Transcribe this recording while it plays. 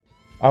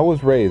I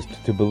was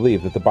raised to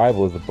believe that the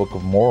Bible is a book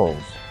of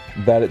morals,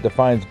 that it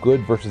defines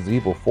good versus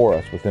evil for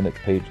us within its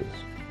pages.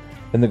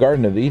 In the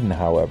Garden of Eden,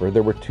 however,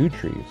 there were two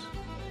trees.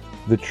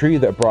 The tree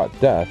that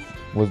brought death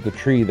was the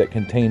tree that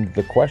contained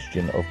the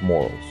question of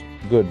morals,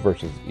 good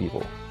versus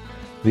evil.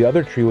 The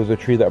other tree was a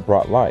tree that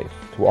brought life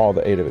to all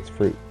that ate of its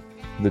fruit,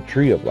 the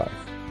tree of life.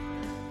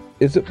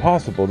 Is it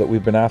possible that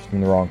we've been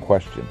asking the wrong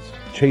questions,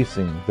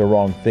 chasing the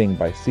wrong thing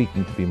by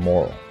seeking to be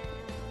moral?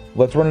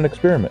 Let's run an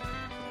experiment.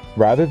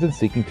 Rather than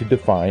seeking to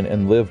define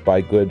and live by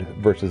good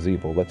versus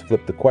evil, let's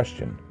flip the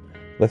question.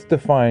 Let's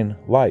define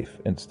life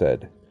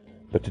instead.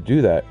 But to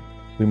do that,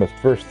 we must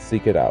first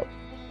seek it out.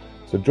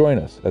 So join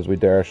us as we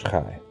derish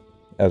chai,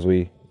 as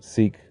we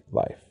seek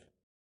life.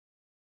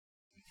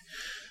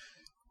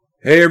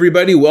 Hey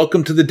everybody,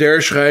 welcome to the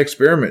Derish Chai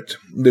Experiment,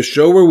 the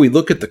show where we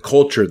look at the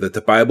culture that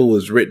the Bible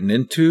was written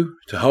into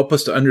to help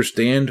us to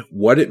understand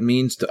what it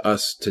means to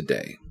us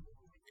today.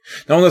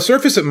 Now, on the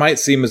surface, it might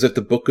seem as if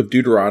the book of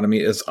Deuteronomy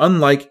is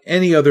unlike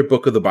any other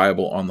book of the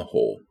Bible on the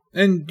whole,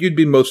 and you'd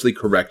be mostly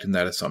correct in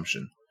that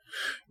assumption.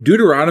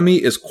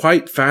 Deuteronomy is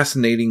quite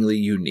fascinatingly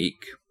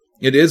unique.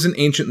 It is an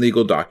ancient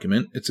legal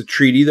document. It's a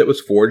treaty that was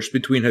forged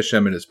between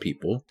Hashem and his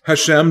people.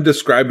 Hashem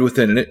described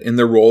within it in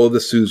the role of the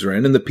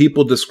suzerain, and the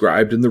people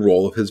described in the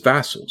role of his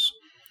vassals.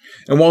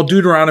 And while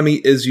Deuteronomy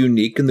is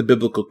unique in the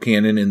biblical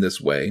canon in this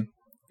way,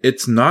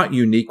 it's not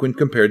unique when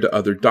compared to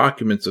other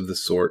documents of the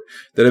sort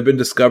that have been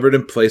discovered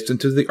and placed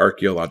into the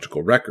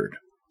archaeological record.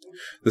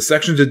 The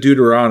sections of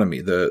Deuteronomy,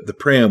 the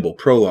preamble,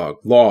 prologue,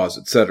 laws,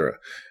 etc.,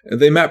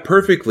 they map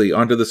perfectly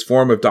onto this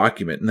form of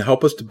document and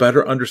help us to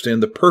better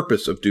understand the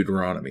purpose of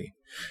Deuteronomy,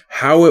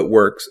 how it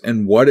works,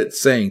 and what it's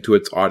saying to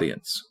its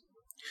audience.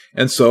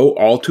 And so,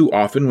 all too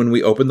often when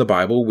we open the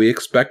Bible, we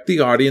expect the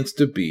audience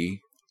to be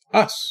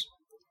us.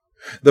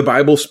 The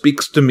Bible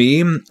speaks to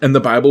me, and the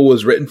Bible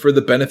was written for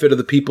the benefit of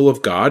the people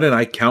of God, and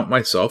I count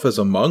myself as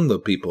among the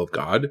people of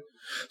God.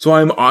 So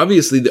I'm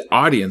obviously the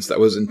audience that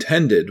was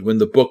intended when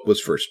the book was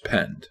first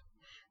penned.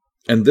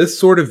 And this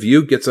sort of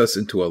view gets us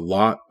into a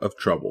lot of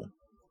trouble.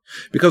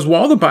 Because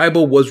while the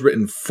Bible was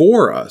written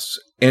for us,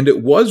 and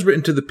it was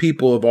written to the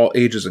people of all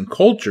ages and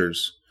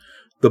cultures,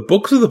 the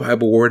books of the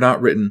Bible were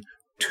not written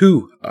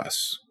to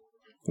us.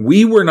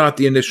 We were not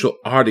the initial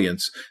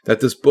audience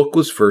that this book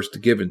was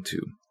first given to.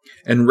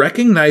 And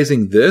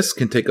recognizing this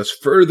can take us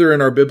further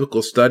in our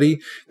biblical study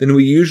than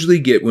we usually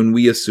get when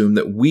we assume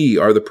that we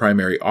are the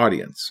primary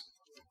audience.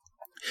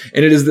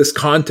 And it is this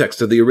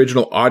context of the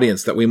original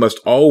audience that we must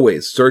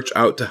always search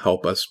out to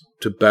help us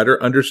to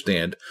better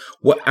understand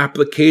what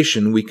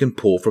application we can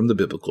pull from the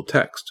biblical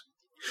text.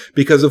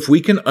 Because if we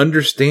can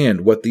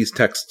understand what these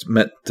texts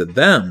meant to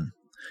them,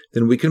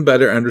 then we can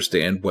better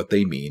understand what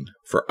they mean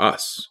for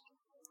us.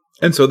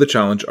 And so the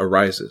challenge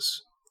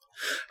arises.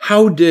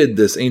 How did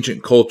this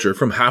ancient culture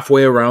from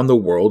halfway around the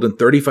world and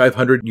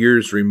 3,500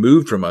 years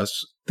removed from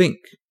us think?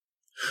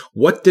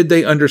 What did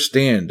they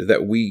understand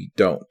that we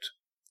don't?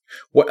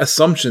 What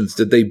assumptions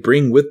did they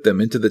bring with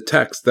them into the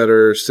text that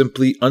are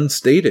simply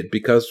unstated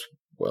because,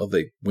 well,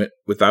 they went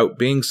without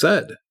being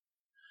said?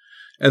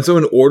 And so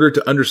in order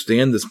to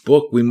understand this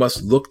book, we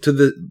must look to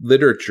the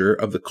literature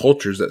of the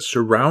cultures that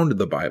surrounded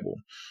the Bible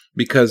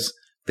because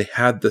they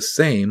had the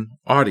same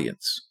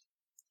audience.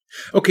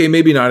 Okay,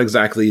 maybe not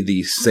exactly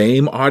the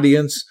same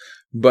audience,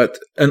 but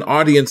an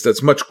audience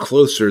that's much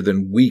closer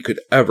than we could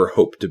ever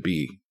hope to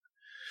be.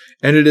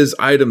 And it is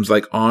items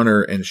like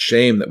honor and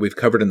shame that we've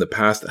covered in the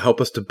past that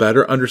help us to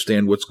better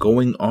understand what's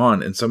going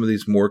on in some of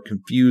these more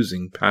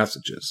confusing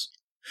passages.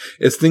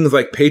 It's things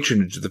like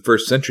patronage of the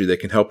first century that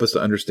can help us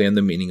to understand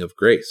the meaning of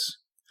grace.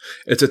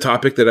 It's a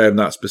topic that I have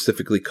not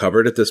specifically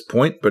covered at this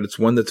point, but it's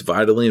one that's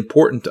vitally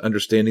important to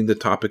understanding the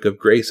topic of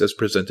grace as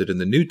presented in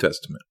the New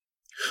Testament.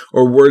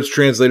 Or words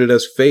translated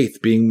as faith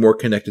being more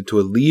connected to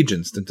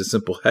allegiance than to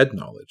simple head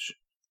knowledge.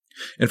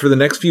 And for the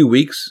next few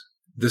weeks,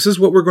 this is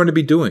what we're going to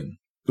be doing.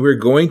 We're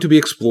going to be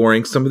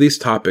exploring some of these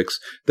topics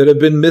that have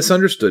been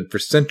misunderstood for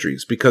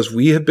centuries because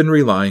we have been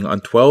relying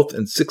on 12th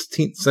and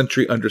 16th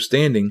century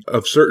understanding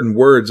of certain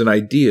words and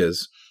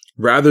ideas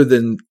rather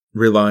than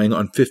relying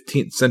on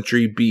 15th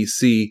century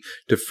BC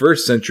to 1st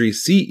century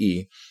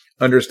CE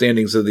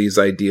understandings of these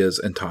ideas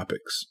and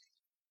topics.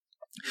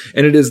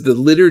 And it is the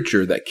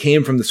literature that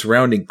came from the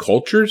surrounding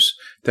cultures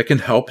that can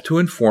help to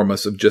inform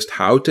us of just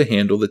how to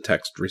handle the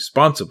text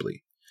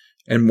responsibly,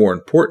 and more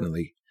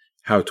importantly,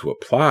 how to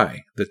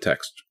apply the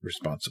text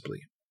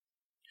responsibly.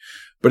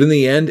 But in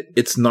the end,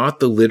 it's not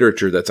the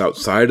literature that's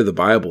outside of the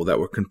Bible that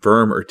will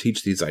confirm or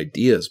teach these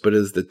ideas, but it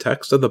is the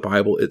text of the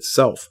Bible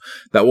itself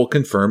that will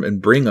confirm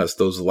and bring us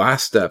those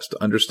last steps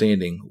to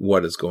understanding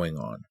what is going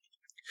on.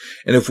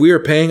 And if we are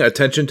paying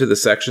attention to the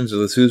sections of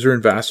the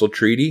suzerain-vassal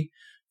treaty,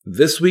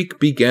 this week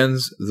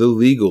begins the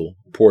legal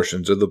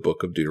portions of the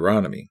book of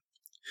Deuteronomy,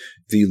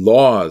 the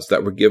laws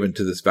that were given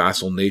to this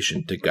vassal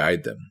nation to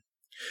guide them.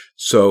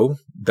 So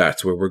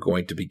that's where we're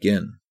going to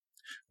begin,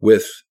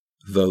 with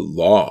the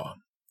law.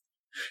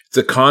 It's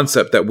a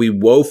concept that we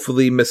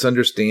woefully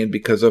misunderstand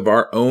because of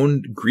our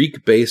own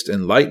Greek-based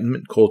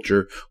Enlightenment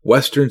culture,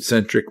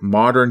 Western-centric,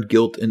 modern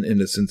guilt and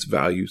innocence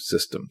value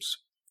systems.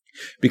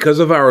 Because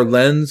of our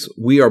lens,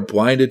 we are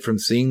blinded from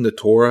seeing the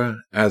Torah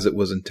as it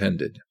was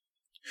intended.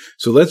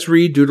 So let's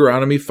read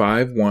Deuteronomy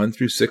 5:1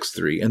 through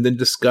 6:3, and then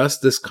discuss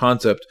this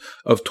concept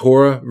of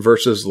Torah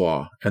versus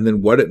law, and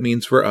then what it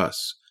means for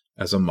us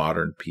as a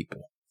modern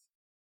people.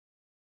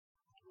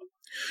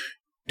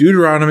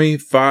 Deuteronomy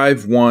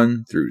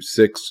 5:1 through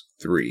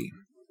 6:3.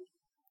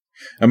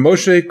 And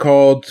Moshe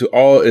called to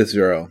all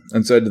Israel,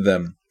 and said to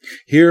them,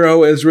 Hear,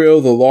 O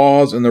Israel, the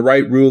laws and the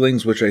right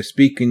rulings which I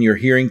speak in your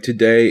hearing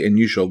today, and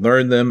you shall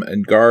learn them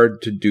and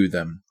guard to do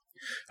them.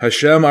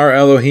 Hashem our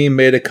Elohim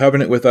made a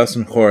covenant with us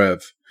in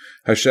Horeb.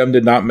 Hashem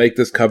did not make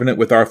this covenant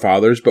with our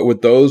fathers, but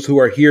with those who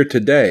are here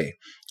today,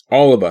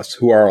 all of us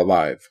who are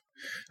alive.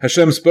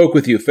 Hashem spoke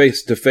with you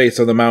face to face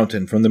on the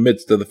mountain from the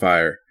midst of the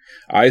fire.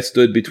 I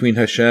stood between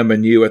Hashem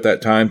and you at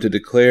that time to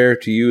declare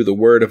to you the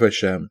word of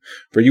Hashem,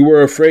 for you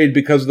were afraid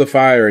because of the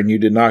fire, and you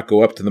did not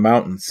go up to the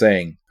mountain,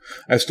 saying,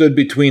 I stood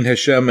between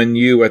Hashem and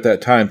you at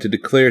that time to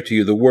declare to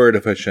you the word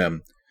of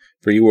Hashem,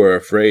 for you were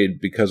afraid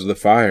because of the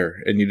fire,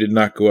 and you did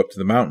not go up to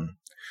the mountain,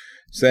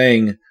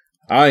 saying,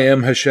 I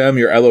am Hashem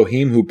your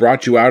Elohim, who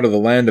brought you out of the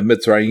land of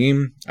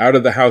Mitzrayim, out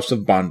of the house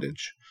of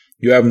bondage.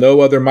 You have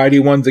no other mighty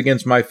ones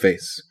against my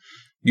face.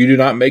 You do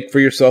not make for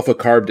yourself a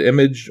carved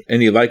image,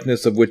 any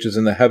likeness of which is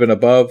in the heaven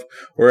above,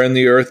 or in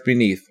the earth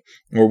beneath,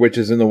 or which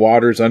is in the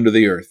waters under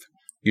the earth.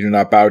 You do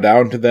not bow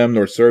down to them,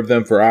 nor serve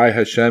them, for I,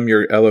 Hashem,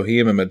 your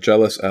Elohim, am a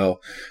jealous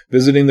El,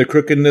 visiting the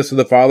crookedness of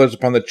the fathers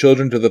upon the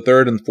children to the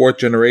third and fourth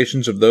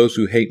generations of those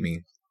who hate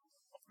me,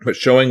 but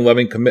showing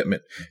loving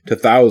commitment to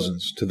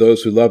thousands, to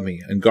those who love me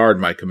and guard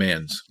my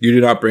commands. You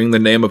do not bring the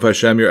name of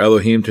Hashem, your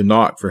Elohim, to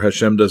naught, for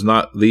Hashem does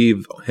not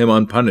leave him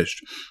unpunished,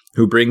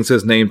 who brings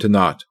his name to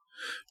naught.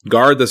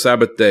 Guard the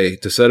Sabbath day,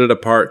 to set it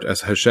apart,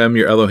 as Hashem,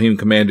 your Elohim,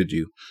 commanded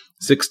you.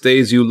 6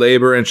 days you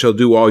labor and shall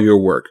do all your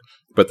work.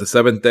 But the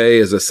 7th day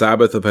is a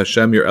Sabbath of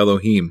Hashem your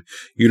Elohim.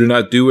 You do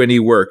not do any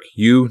work,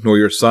 you, nor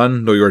your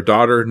son, nor your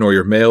daughter, nor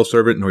your male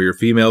servant, nor your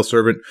female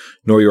servant,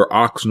 nor your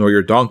ox, nor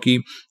your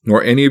donkey,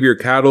 nor any of your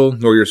cattle,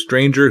 nor your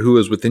stranger who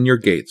is within your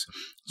gates,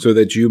 so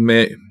that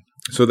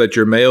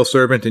your male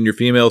servant and your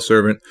female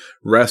servant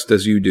rest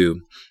as you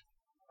do.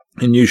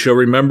 And you shall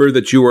remember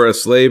that you were a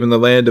slave in the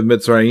land of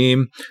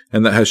Mitzrayim,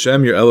 and that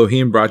Hashem your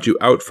Elohim brought you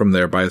out from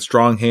there by a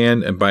strong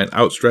hand and by an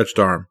outstretched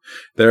arm.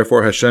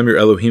 Therefore Hashem your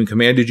Elohim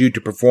commanded you to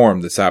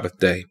perform the Sabbath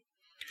day.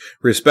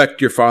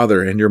 Respect your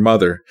father and your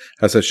mother,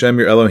 as Hashem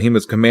your Elohim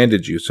has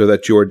commanded you, so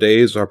that your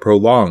days are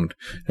prolonged,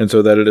 and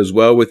so that it is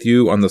well with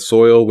you on the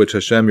soil which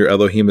Hashem your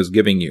Elohim is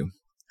giving you.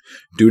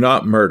 Do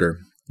not murder.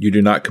 You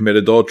do not commit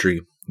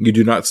adultery. You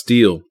do not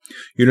steal.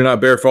 You do not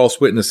bear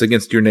false witness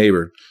against your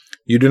neighbor.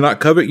 You do not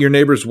covet your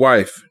neighbor's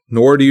wife,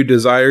 nor do you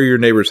desire your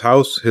neighbor's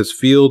house, his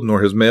field,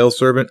 nor his male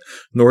servant,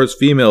 nor his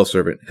female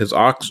servant, his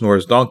ox, nor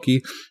his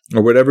donkey,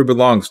 or whatever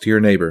belongs to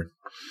your neighbor.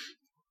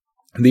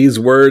 These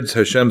words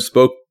Hashem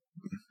spoke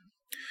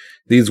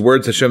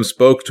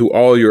to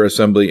all your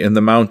assembly in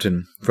the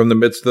mountain, from the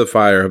midst of the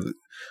fire,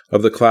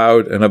 of the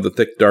cloud, and of the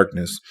thick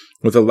darkness,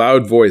 with a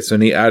loud voice,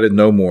 and he added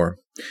no more.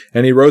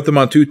 And he wrote them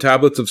on 2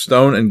 tablets of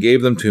stone, and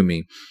gave them to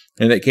me.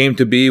 And it came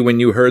to be,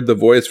 when you heard the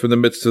voice from the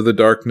midst of the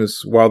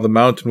darkness, while the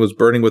mountain was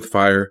burning with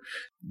fire,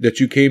 that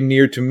you came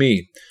near to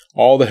me,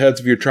 all the heads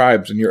of your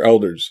tribes and your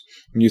elders.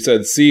 And you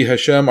said, See,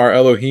 Hashem our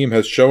Elohim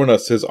has shown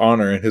us his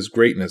honor and his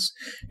greatness,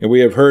 and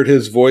we have heard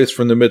his voice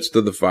from the midst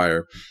of the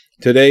fire.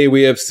 Today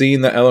we have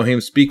seen that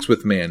Elohim speaks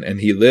with man, and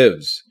he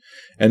lives.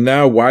 And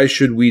now why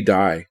should we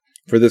die?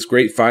 For this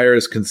great fire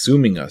is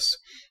consuming us.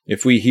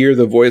 If we hear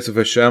the voice of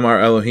Hashem our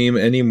Elohim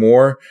any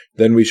more,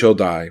 then we shall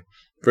die.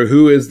 For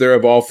who is there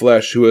of all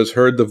flesh who has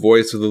heard the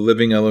voice of the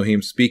living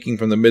Elohim speaking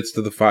from the midst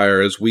of the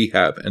fire as we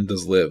have, and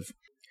does live?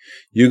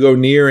 You go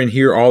near and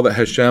hear all that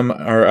Hashem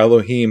our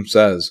Elohim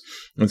says,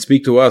 and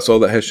speak to us all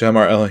that Hashem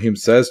our Elohim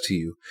says to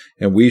you,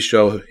 and we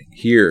shall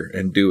hear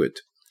and do it.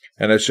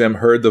 And Hashem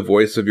heard the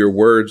voice of your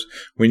words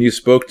when you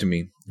spoke to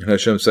me. And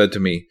Hashem said to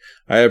me,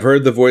 I have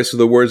heard the voice of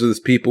the words of this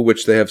people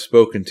which they have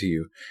spoken to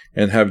you,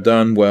 and have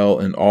done well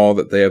in all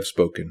that they have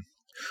spoken.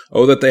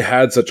 Oh, that they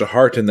had such a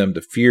heart in them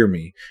to fear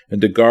me,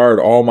 and to guard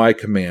all my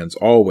commands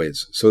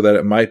always, so that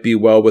it might be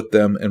well with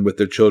them and with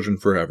their children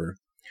forever.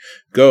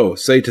 Go,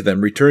 say to them,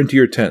 Return to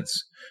your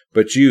tents.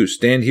 But you,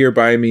 stand here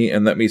by me,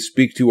 and let me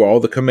speak to you all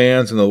the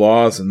commands and the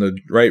laws and the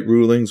right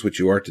rulings which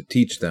you are to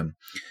teach them.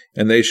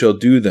 And they shall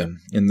do them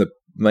in the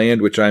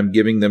land which I am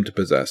giving them to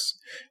possess.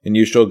 And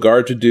you shall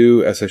guard to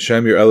do as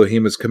Hashem your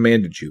Elohim has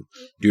commanded you.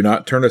 Do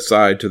not turn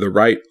aside to the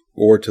right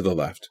or to the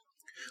left.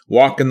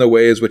 Walk in the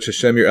ways which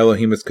Hashem your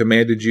Elohim has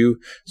commanded you,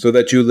 so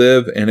that you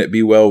live and it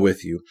be well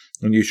with you,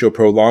 and you shall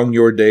prolong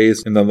your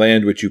days in the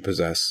land which you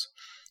possess.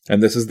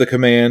 And this is the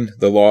command,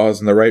 the laws,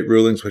 and the right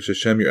rulings which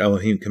Hashem your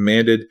Elohim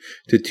commanded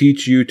to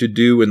teach you to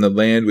do in the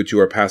land which you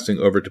are passing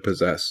over to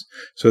possess,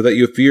 so that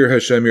you fear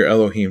Hashem your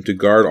Elohim, to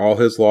guard all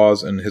his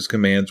laws and his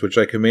commands which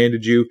I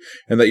commanded you,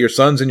 and that your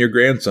sons and your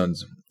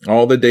grandsons,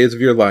 all the days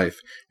of your life,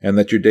 and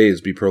that your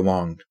days be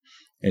prolonged.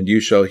 And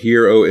you shall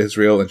hear, O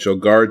Israel, and shall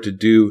guard to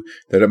do,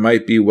 that it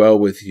might be well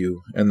with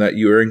you, and that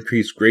you are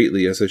increased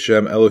greatly, as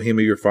Hashem Elohim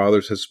of your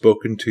fathers has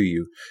spoken to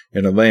you,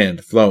 in a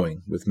land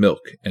flowing with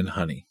milk and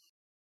honey.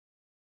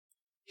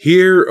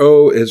 Hear,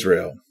 O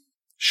Israel,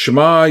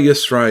 Shema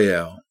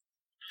Yisrael.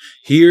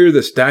 Hear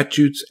the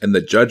statutes and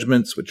the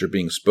judgments which are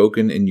being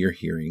spoken in your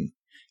hearing,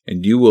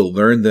 and you will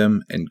learn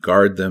them and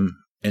guard them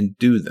and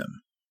do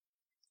them.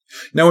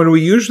 Now, when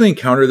we usually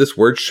encounter this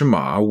word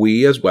Shema,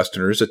 we as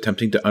Westerners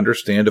attempting to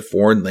understand a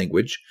foreign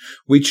language,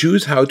 we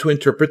choose how to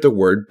interpret the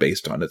word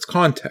based on its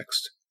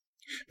context.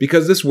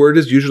 Because this word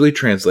is usually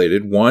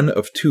translated one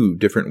of two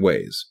different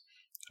ways,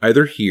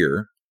 either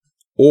hear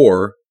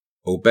or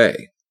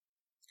obey.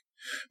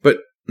 But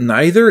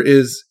neither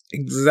is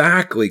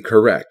exactly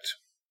correct.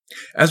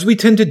 As we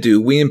tend to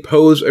do, we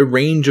impose a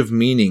range of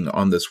meaning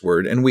on this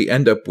word, and we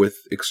end up with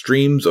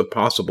extremes of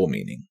possible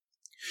meaning.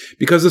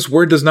 Because this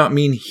word does not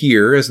mean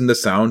hear, as in the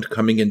sound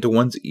coming into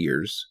one's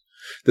ears.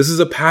 This is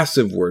a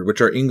passive word, which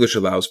our English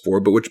allows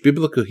for, but which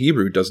Biblical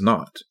Hebrew does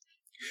not.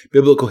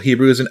 Biblical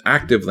Hebrew is an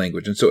active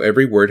language, and so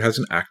every word has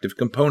an active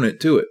component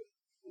to it.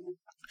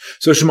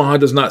 So Shema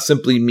does not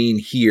simply mean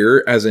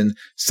hear, as in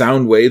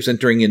sound waves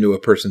entering into a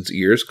person's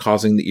ears,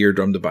 causing the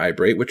eardrum to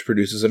vibrate, which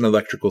produces an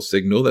electrical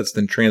signal that's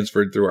then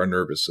transferred through our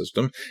nervous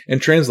system and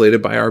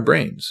translated by our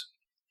brains.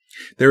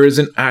 There is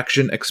an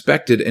action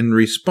expected in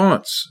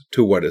response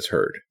to what is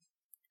heard.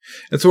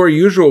 And so our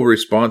usual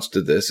response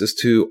to this is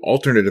to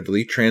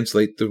alternatively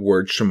translate the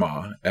word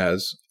Shema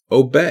as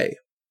obey.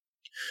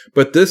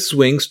 But this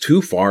swings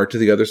too far to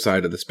the other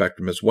side of the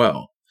spectrum as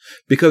well,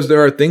 because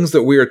there are things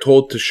that we are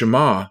told to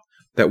Shema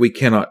that we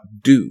cannot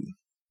do.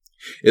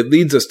 It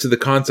leads us to the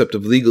concept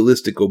of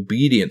legalistic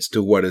obedience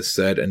to what is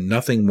said and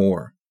nothing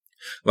more.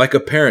 Like a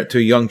parent to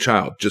a young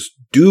child, just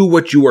do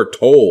what you are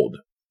told.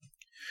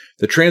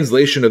 The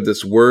translation of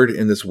this word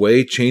in this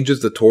way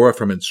changes the Torah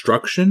from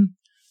instruction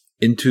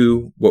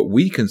into what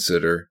we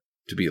consider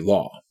to be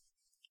law.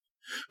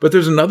 But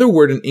there's another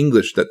word in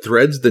English that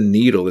threads the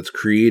needle that's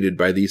created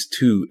by these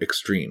two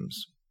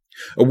extremes.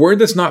 A word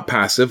that's not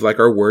passive like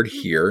our word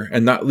hear,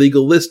 and not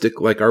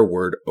legalistic like our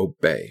word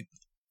obey.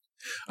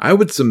 I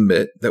would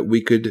submit that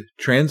we could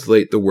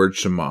translate the word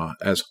Shema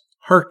as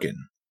hearken.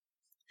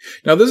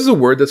 Now, this is a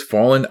word that's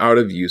fallen out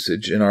of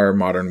usage in our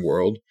modern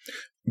world,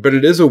 but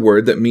it is a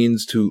word that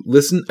means to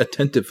listen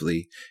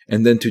attentively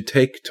and then to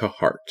take to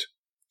heart.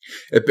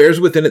 It bears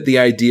within it the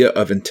idea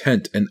of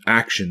intent and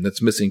action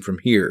that's missing from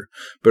here,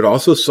 but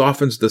also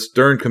softens the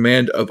stern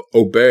command of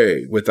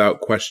obey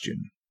without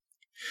question.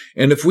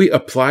 And if we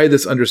apply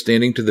this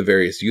understanding to the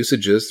various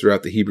usages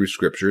throughout the Hebrew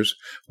Scriptures,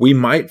 we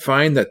might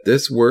find that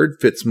this word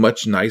fits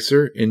much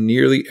nicer in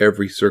nearly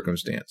every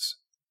circumstance.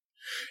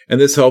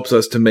 And this helps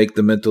us to make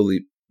the mental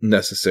leap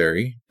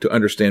necessary to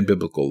understand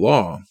biblical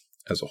law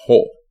as a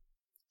whole.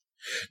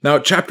 Now,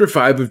 chapter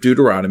 5 of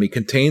Deuteronomy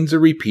contains a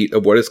repeat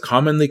of what is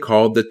commonly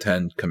called the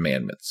 10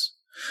 Commandments.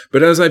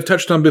 But as I've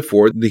touched on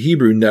before, the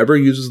Hebrew never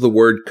uses the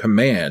word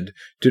command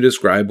to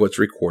describe what's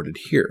recorded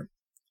here.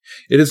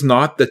 It is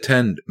not the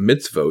 10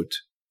 mitzvot,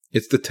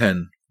 it's the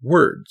 10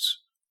 words.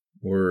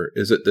 Or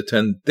is it the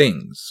 10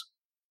 things?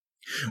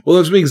 Well,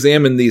 as we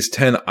examine these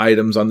 10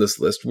 items on this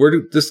list,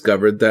 we're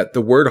discovered that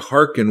the word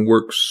hearken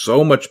works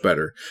so much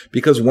better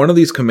because one of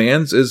these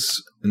commands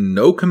is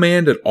no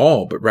command at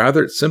all, but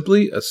rather it's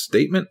simply a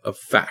statement of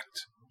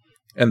fact.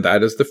 And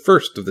that is the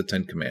first of the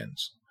 10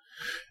 commands.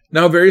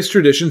 Now, various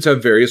traditions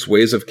have various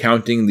ways of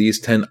counting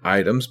these 10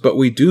 items, but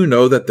we do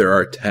know that there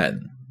are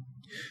 10.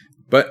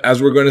 But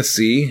as we're going to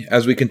see,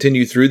 as we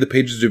continue through the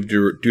pages of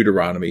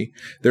Deuteronomy,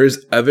 there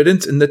is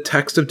evidence in the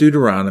text of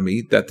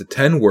Deuteronomy that the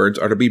 10 words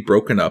are to be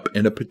broken up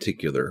in a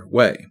particular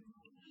way.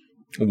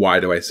 Why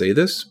do I say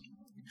this?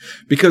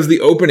 Because the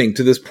opening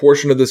to this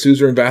portion of the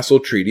Suzerain Vassal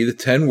Treaty, the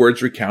 10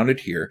 words recounted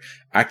here,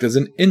 act as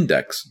an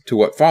index to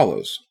what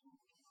follows.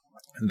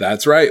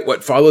 That's right,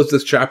 what follows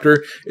this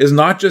chapter is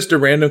not just a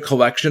random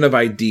collection of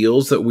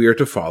ideals that we are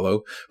to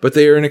follow, but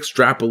they are an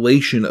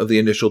extrapolation of the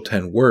initial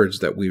 10 words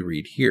that we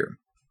read here.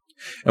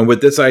 And with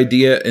this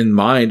idea in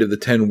mind of the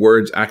 10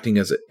 words acting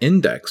as an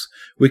index,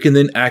 we can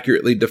then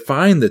accurately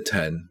define the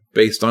 10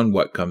 based on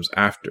what comes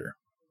after.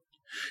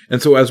 And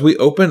so as we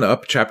open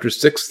up chapters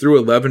 6 through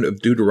 11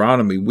 of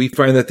Deuteronomy, we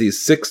find that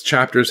these 6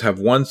 chapters have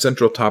one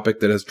central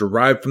topic that is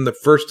derived from the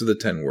first of the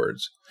 10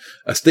 words,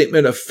 a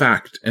statement of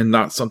fact and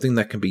not something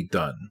that can be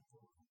done.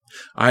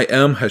 I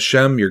am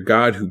Hashem, your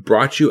God, who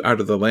brought you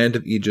out of the land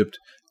of Egypt,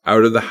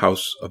 out of the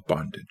house of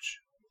bondage.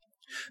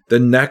 The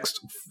next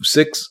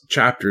 6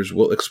 chapters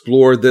will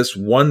explore this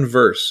one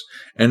verse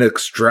and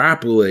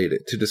extrapolate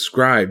it to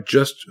describe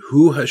just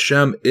who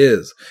Hashem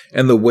is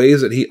and the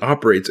ways that he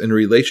operates in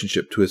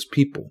relationship to his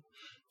people,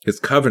 his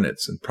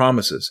covenants and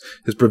promises,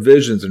 his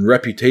provisions and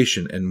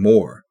reputation, and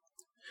more.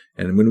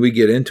 And when we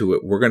get into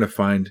it, we're going to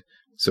find,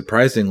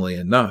 surprisingly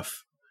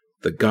enough,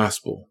 the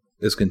gospel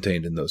is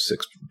contained in those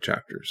 6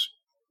 chapters.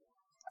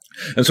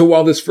 And so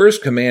while this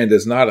first command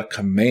is not a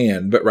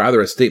command, but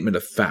rather a statement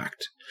of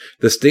fact,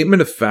 the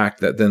statement of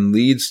fact that then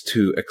leads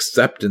to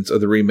acceptance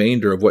of the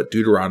remainder of what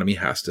Deuteronomy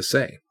has to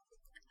say.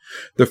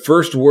 The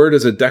first word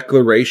is a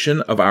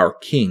declaration of our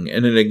king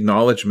and an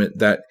acknowledgement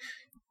that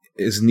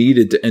is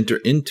needed to enter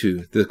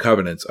into the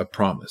covenants of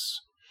promise.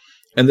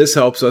 And this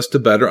helps us to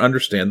better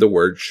understand the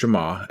word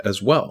Shema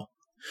as well.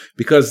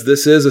 Because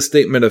this is a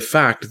statement of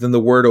fact, then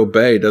the word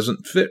obey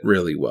doesn't fit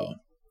really well.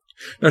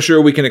 Now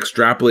sure, we can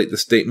extrapolate the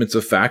statements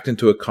of fact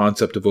into a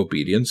concept of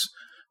obedience,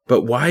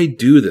 but why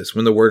do this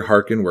when the word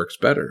hearken works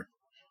better?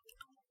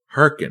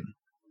 Hearken.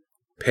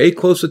 Pay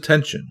close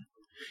attention.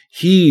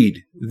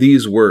 Heed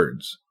these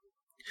words.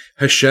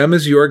 Hashem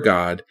is your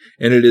God,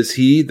 and it is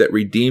He that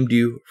redeemed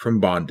you from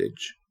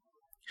bondage.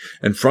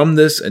 And from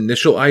this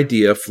initial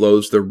idea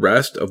flows the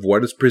rest of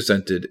what is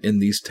presented in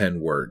these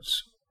 10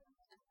 words.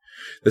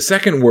 The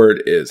second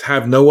word is,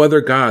 have no other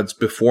gods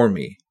before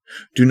me.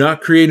 Do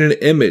not create an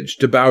image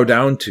to bow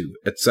down to,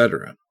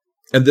 etc.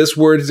 And this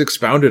word is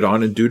expounded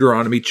on in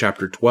Deuteronomy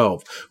chapter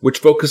 12, which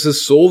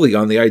focuses solely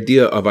on the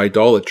idea of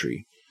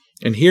idolatry.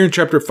 And here in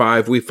chapter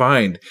 5, we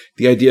find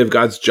the idea of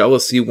God's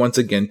jealousy once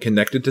again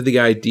connected to the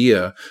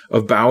idea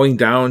of bowing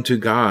down to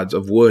gods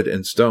of wood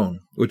and stone,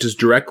 which is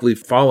directly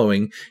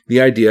following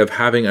the idea of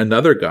having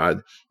another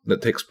God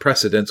that takes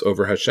precedence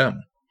over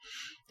Hashem.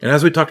 And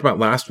as we talked about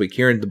last week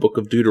here in the book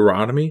of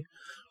Deuteronomy,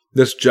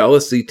 this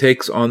jealousy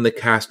takes on the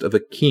cast of a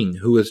king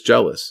who is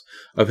jealous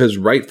of his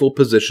rightful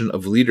position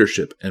of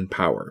leadership and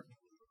power.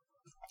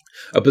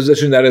 A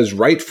position that is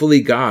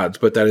rightfully God's,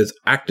 but that is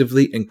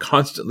actively and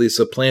constantly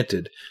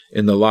supplanted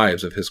in the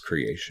lives of his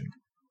creation.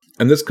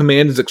 And this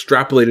command is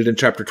extrapolated in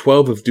chapter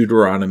 12 of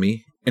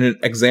Deuteronomy in an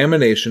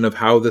examination of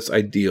how this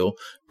ideal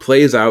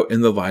plays out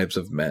in the lives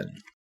of men.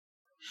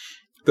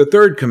 The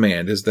third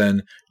command is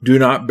then, do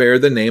not bear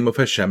the name of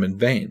Hashem in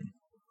vain.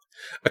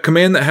 A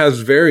command that has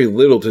very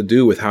little to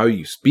do with how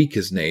you speak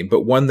his name,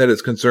 but one that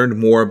is concerned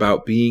more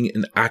about being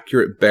an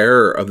accurate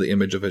bearer of the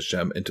image of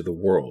Hashem into the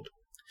world.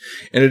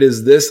 And it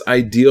is this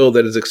ideal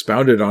that is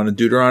expounded on in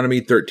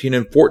Deuteronomy 13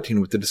 and 14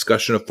 with the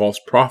discussion of false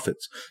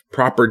prophets,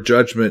 proper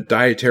judgment,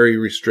 dietary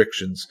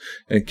restrictions,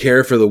 and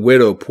care for the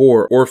widow,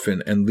 poor,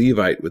 orphan, and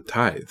Levite with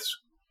tithes.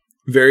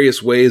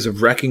 Various ways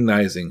of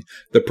recognizing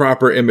the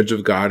proper image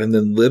of God and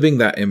then living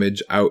that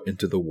image out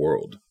into the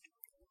world.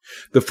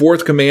 The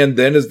fourth command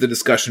then is the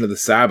discussion of the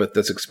Sabbath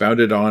that's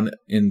expounded on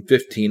in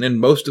 15 and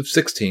most of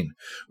 16,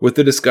 with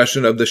the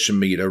discussion of the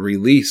Shemitah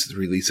release, the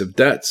release of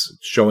debts,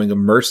 showing of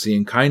mercy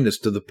and kindness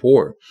to the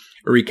poor,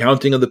 a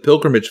recounting of the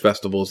pilgrimage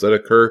festivals that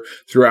occur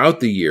throughout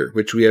the year,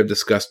 which we have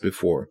discussed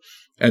before,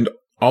 and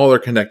all are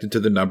connected to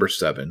the number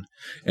 7,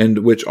 and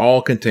which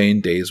all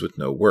contain days with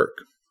no work.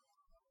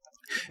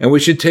 And we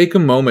should take a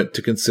moment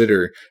to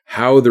consider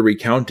how the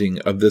recounting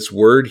of this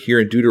word here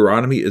in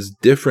Deuteronomy is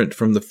different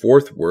from the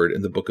fourth word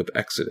in the book of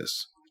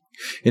Exodus.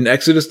 In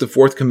Exodus, the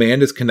fourth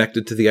command is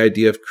connected to the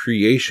idea of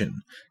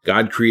creation.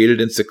 God created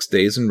in 6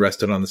 days and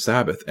rested on the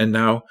Sabbath, and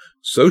now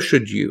so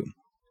should you.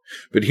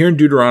 But here in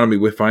Deuteronomy,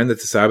 we find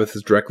that the Sabbath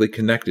is directly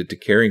connected to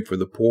caring for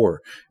the poor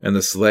and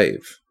the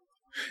slave.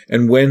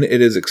 And when it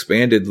is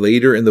expanded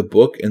later in the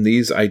book in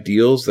these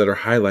ideals that are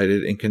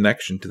highlighted in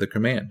connection to the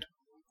command.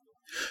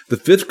 The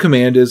fifth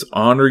command is,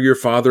 honor your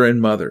father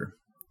and mother.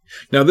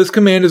 Now, this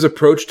command is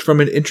approached from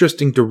an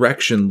interesting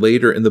direction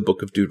later in the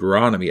book of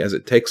Deuteronomy as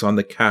it takes on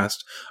the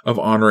cast of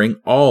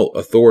honoring all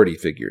authority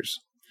figures.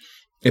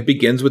 It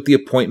begins with the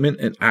appointment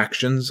and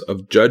actions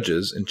of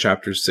judges in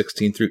chapters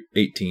 16 through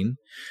 18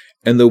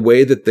 and the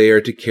way that they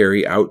are to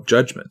carry out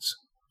judgments.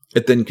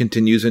 It then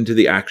continues into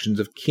the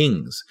actions of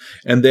kings.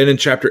 And then in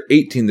chapter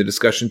 18, the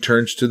discussion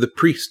turns to the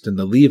priest and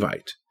the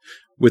Levite,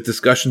 with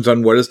discussions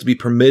on what is to be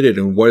permitted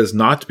and what is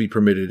not to be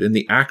permitted in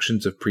the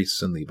actions of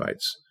priests and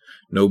Levites.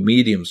 No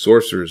mediums,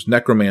 sorcerers,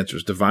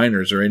 necromancers,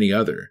 diviners, or any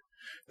other.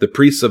 The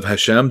priests of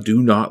Hashem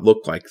do not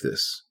look like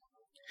this.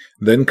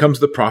 Then comes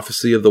the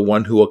prophecy of the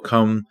one who will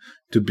come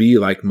to be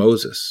like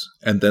Moses,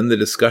 and then the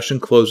discussion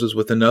closes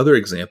with another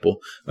example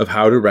of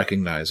how to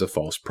recognize a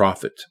false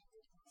prophet.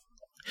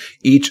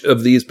 Each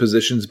of these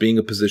positions being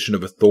a position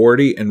of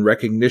authority, and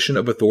recognition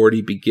of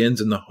authority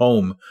begins in the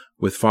home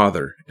with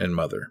father and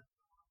mother.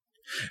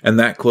 And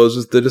that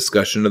closes the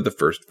discussion of the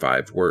first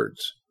 5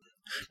 words.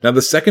 Now,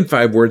 the second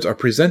 5 words are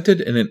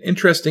presented in an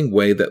interesting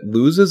way that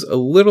loses a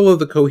little of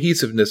the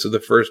cohesiveness of the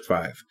first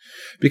 5,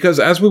 because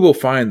as we will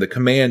find, the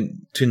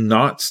command to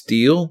not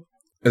steal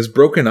is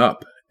broken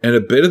up, and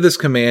a bit of this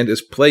command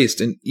is placed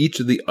in each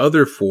of the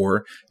other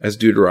 4 as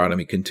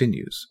Deuteronomy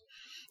continues.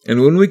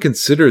 And when we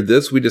consider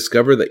this, we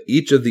discover that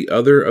each of the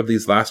other of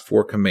these last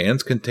 4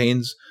 commands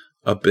contains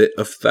a bit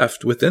of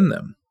theft within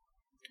them.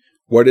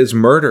 What is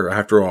murder,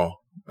 after all,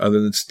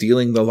 other than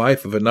stealing the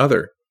life of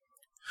another?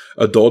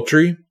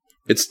 Adultery,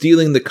 it's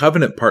stealing the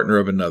covenant partner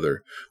of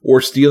another,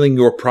 or stealing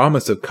your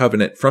promise of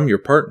covenant from your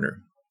partner.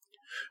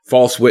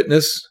 False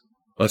witness,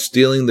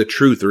 stealing the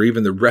truth or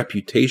even the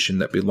reputation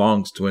that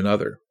belongs to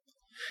another.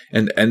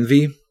 And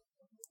envy,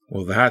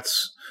 well,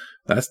 that's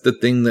the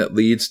thing that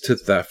leads to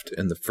theft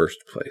in the first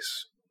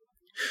place.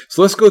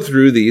 So let's go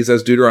through these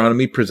as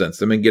Deuteronomy presents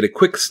them and get a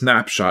quick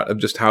snapshot of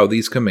just how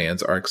these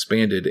commands are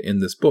expanded in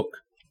this book.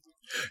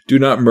 Do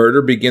not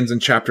murder begins in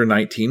chapter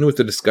 19 with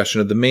the discussion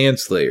of the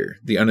manslayer,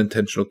 the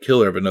unintentional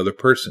killer of another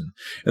person,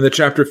 and the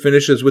chapter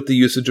finishes with the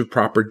usage of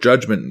proper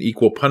judgment and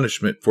equal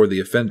punishment for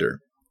the offender.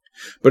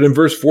 But in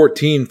verse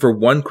 14, for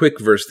one quick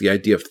verse, the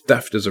idea of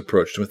theft is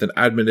approached with an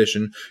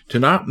admonition to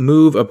not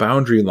move a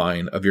boundary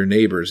line of your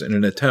neighbors in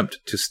an attempt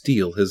to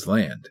steal his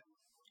land.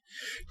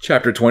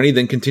 Chapter 20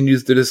 then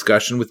continues the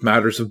discussion with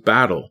matters of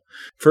battle.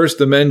 First,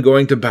 the men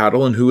going to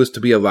battle and who is to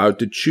be allowed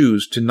to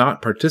choose to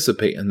not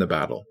participate in the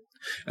battle.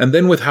 And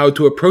then with how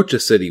to approach a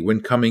city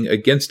when coming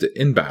against it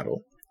in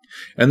battle.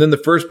 And then the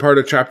first part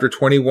of chapter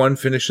 21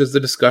 finishes the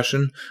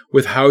discussion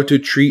with how to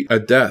treat a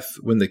death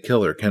when the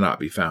killer cannot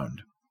be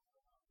found.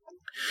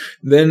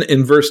 Then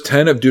in verse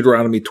 10 of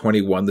Deuteronomy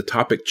 21, the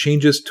topic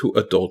changes to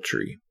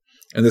adultery.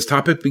 And this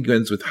topic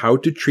begins with how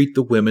to treat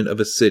the women of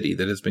a city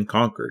that has been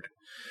conquered.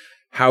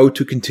 How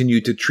to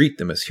continue to treat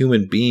them as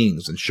human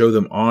beings and show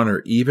them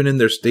honor even in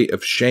their state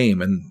of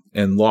shame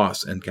and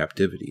loss and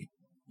captivity.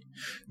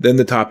 Then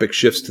the topic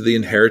shifts to the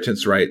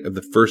inheritance right of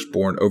the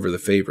firstborn over the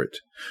favorite.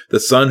 The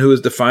son who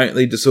is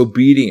defiantly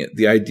disobedient,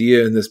 the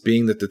idea in this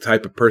being that the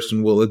type of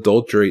person will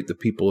adulterate the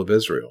people of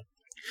Israel.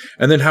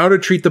 And then how to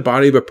treat the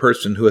body of a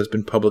person who has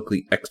been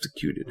publicly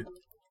executed.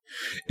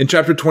 In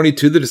chapter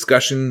 22, the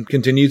discussion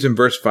continues in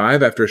verse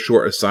 5 after a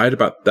short aside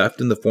about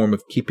theft in the form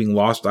of keeping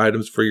lost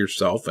items for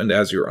yourself and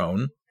as your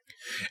own.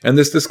 And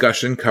this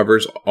discussion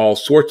covers all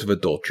sorts of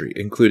adultery,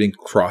 including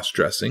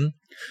cross-dressing,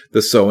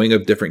 the sowing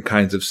of different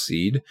kinds of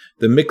seed,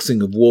 the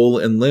mixing of wool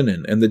and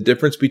linen, and the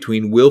difference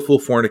between willful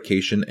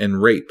fornication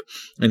and rape,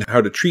 and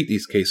how to treat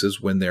these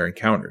cases when they're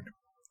encountered.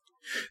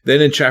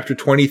 Then in chapter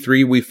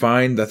 23, we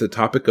find that the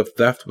topic of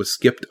theft was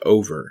skipped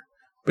over,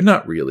 but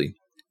not really,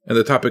 and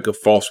the topic of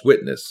false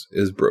witness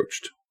is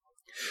broached.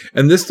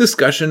 And this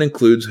discussion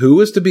includes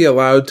who is to be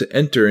allowed to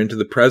enter into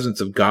the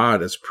presence of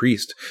God as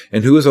priest,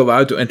 and who is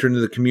allowed to enter into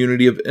the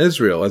community of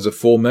Israel as a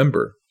full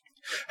member.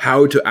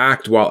 How to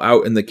act while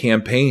out in the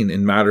campaign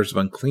in matters of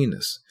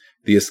uncleanness.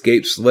 The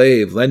escaped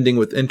slave, lending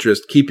with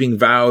interest, keeping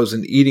vows,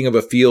 and eating of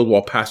a field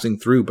while passing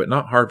through but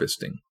not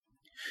harvesting.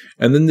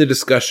 And then the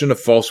discussion of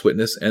false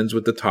witness ends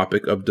with the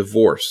topic of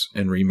divorce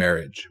and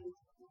remarriage.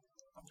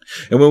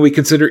 And when we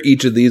consider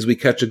each of these, we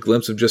catch a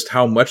glimpse of just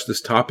how much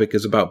this topic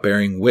is about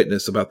bearing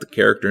witness about the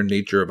character and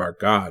nature of our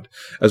God,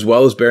 as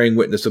well as bearing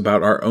witness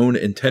about our own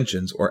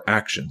intentions or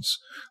actions,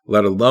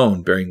 let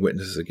alone bearing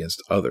witness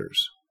against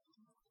others.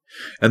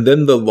 And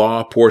then the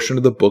law portion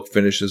of the book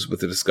finishes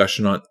with a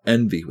discussion on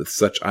envy with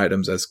such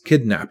items as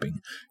kidnapping,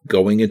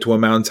 going into a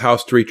man's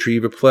house to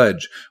retrieve a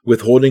pledge,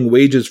 withholding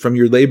wages from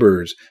your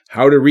laborers,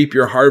 how to reap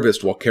your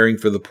harvest while caring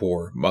for the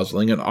poor,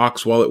 muzzling an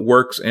ox while it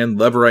works, and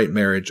levirate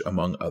marriage,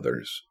 among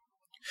others.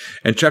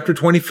 And chapter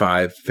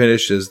 25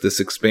 finishes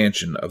this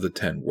expansion of the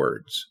 10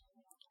 words.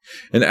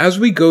 And as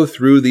we go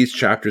through these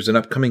chapters in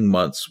upcoming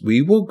months,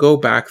 we will go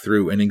back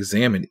through and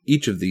examine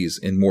each of these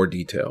in more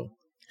detail.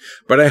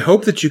 But I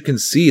hope that you can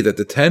see that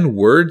the 10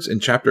 words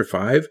in chapter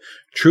 5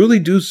 truly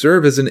do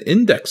serve as an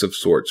index of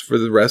sorts for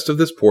the rest of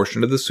this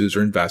portion of the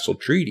suzerain vassal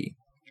treaty.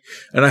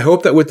 And I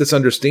hope that with this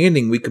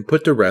understanding we can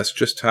put to rest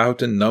just how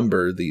to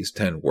number these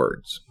 10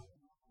 words.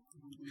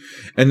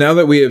 And now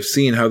that we have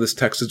seen how this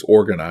text is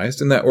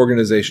organized, and that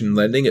organization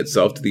lending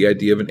itself to the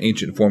idea of an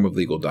ancient form of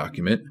legal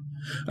document,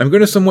 I'm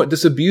going to somewhat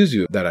disabuse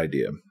you of that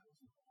idea.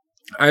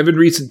 I have in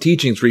recent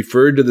teachings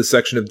referred to this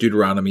section of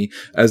Deuteronomy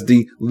as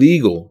the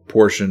legal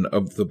portion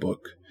of the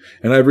book,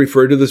 and I've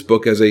referred to this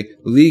book as a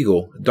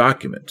legal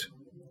document.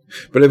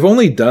 But I've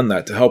only done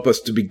that to help us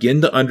to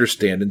begin to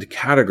understand and to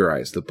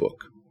categorize the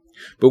book.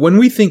 But when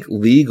we think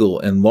legal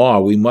and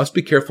law, we must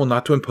be careful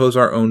not to impose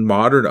our own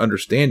modern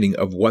understanding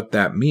of what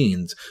that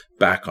means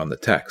back on the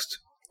text.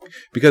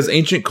 Because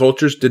ancient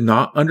cultures did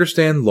not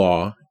understand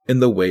law in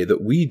the way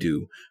that we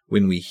do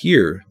when we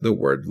hear the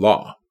word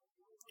law.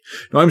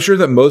 Now, I'm sure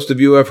that most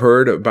of you have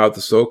heard about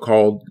the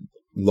so-called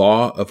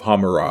Law of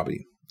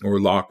Hammurabi,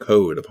 or Law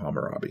Code of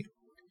Hammurabi.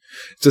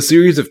 It's a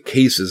series of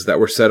cases that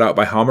were set out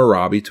by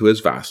Hammurabi to his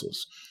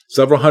vassals,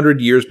 several hundred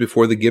years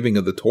before the giving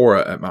of the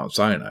Torah at Mount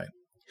Sinai.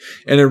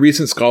 And in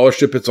recent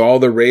scholarship, it's all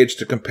the rage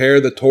to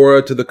compare the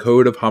Torah to the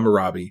Code of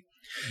Hammurabi.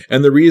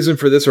 And the reason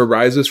for this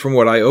arises from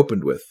what I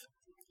opened with.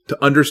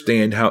 To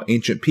understand how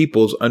ancient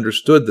peoples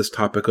understood this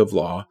topic of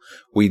law,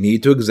 we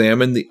need to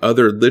examine the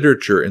other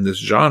literature in this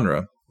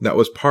genre that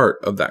was part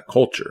of that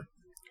culture.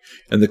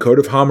 And the Code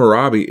of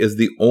Hammurabi is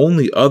the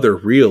only other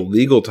real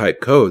legal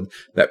type code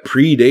that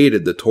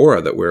predated the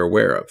Torah that we're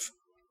aware of.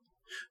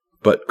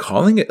 But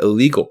calling it a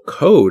legal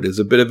code is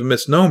a bit of a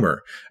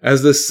misnomer,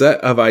 as this set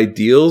of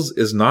ideals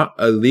is not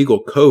a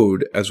legal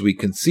code as we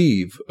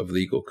conceive of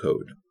legal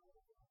code.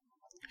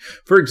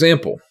 For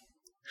example,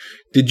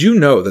 did you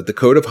know that the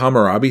Code of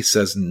Hammurabi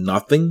says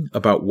nothing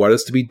about what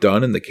is to be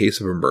done in the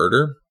case of a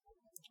murder?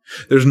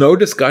 There's no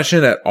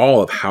discussion at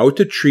all of how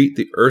to treat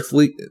the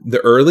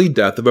early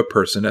death of a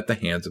person at the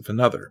hands of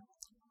another.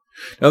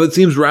 Now, that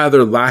seems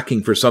rather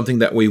lacking for something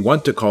that we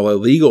want to call a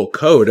legal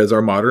code, as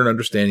our modern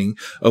understanding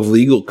of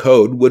legal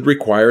code would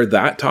require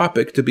that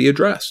topic to be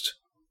addressed.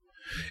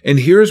 And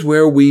here's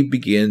where we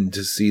begin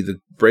to see the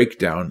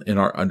breakdown in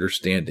our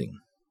understanding.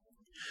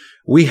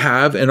 We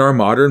have in our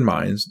modern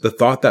minds the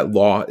thought that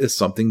law is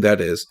something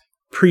that is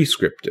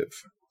prescriptive.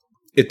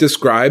 It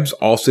describes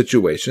all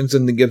situations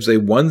and then gives a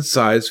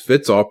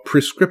one-size-fits-all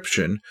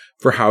prescription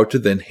for how to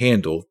then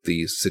handle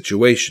these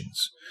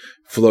situations,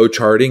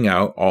 flowcharting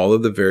out all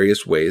of the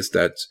various ways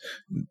that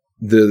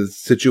the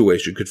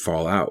situation could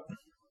fall out.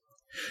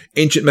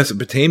 Ancient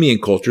Mesopotamian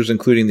cultures,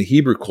 including the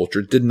Hebrew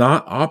culture, did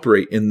not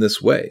operate in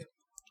this way.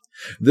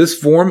 This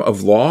form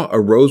of law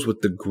arose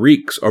with the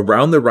Greeks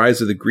around the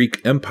rise of the Greek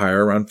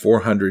Empire around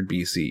 400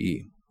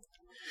 BCE.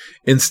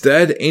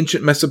 Instead,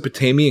 ancient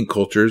Mesopotamian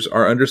cultures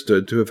are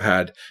understood to have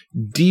had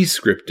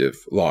descriptive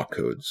law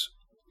codes.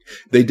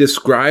 They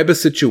describe a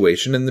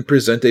situation and then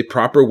present a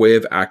proper way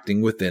of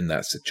acting within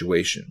that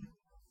situation.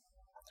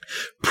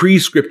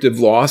 Prescriptive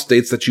law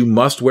states that you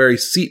must wear a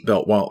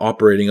seatbelt while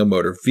operating a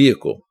motor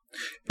vehicle.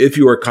 If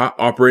you are caught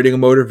operating a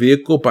motor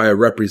vehicle by a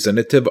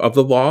representative of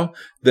the law,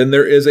 then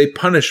there is a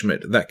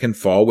punishment that can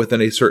fall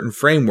within a certain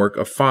framework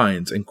of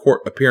fines and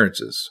court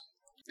appearances.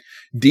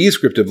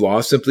 Descriptive law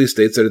simply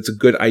states that it's a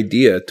good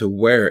idea to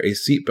wear a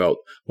seatbelt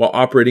while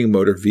operating a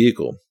motor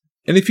vehicle,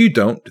 and if you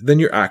don't, then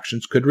your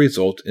actions could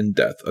result in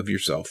death of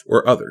yourself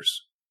or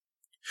others.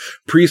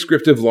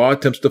 Prescriptive law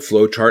attempts to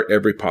flowchart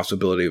every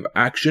possibility of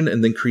action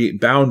and then create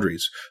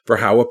boundaries for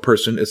how a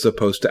person is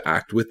supposed to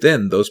act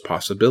within those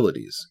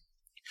possibilities.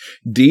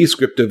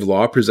 Descriptive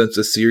law presents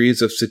a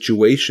series of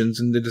situations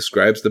and then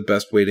describes the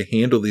best way to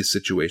handle these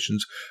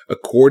situations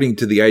according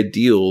to the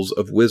ideals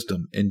of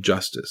wisdom and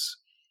justice.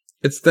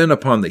 It's then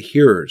upon the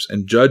hearers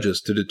and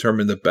judges to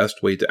determine the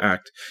best way to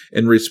act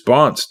in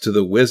response to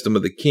the wisdom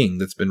of the king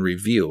that's been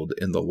revealed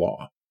in the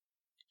law.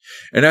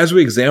 And as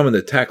we examine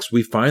the text,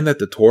 we find that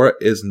the Torah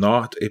is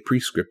not a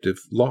prescriptive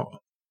law.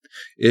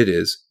 It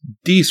is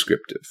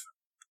descriptive.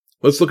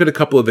 Let's look at a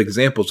couple of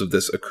examples of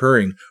this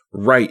occurring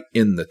right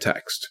in the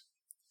text.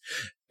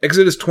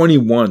 Exodus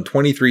 21,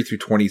 23 through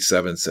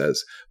 27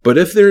 says, "But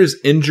if there is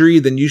injury,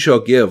 then you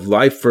shall give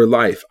life for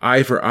life,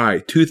 eye for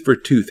eye, tooth for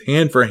tooth,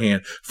 hand for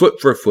hand,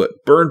 foot for foot,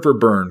 burn for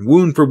burn,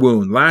 wound for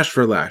wound, lash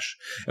for lash.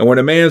 And when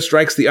a man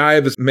strikes the eye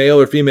of his male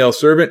or female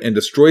servant and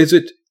destroys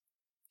it,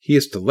 he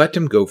is to let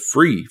him go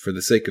free for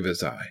the sake of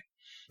his eye.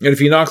 And if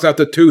he knocks out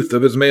the tooth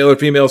of his male or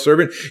female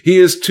servant, he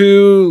is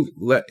to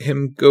let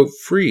him go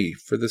free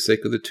for the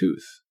sake of the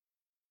tooth."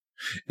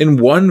 In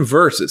one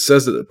verse, it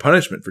says that the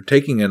punishment for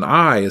taking an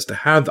eye is to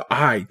have the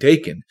eye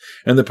taken,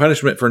 and the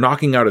punishment for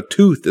knocking out a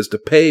tooth is to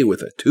pay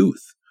with a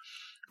tooth.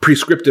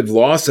 Prescriptive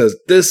law says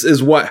this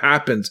is what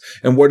happens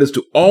and what is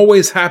to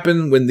always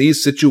happen when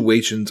these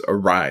situations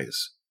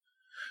arise.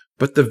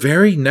 But the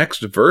very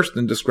next verse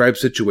then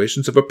describes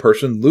situations of a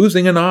person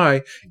losing an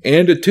eye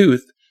and a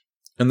tooth,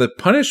 and the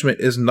punishment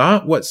is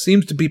not what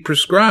seems to be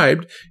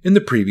prescribed in the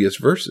previous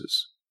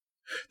verses.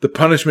 The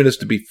punishment is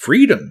to be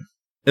freedom,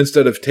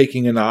 instead of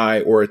taking an eye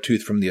or a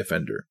tooth from the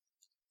offender.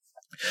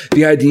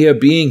 The idea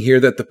being here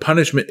that the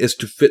punishment is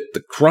to fit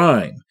the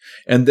crime,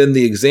 and then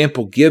the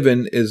example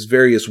given is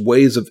various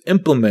ways of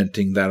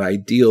implementing that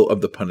ideal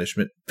of the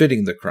punishment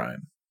fitting the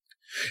crime.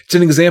 It's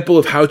an example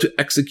of how to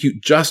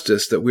execute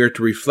justice that we are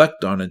to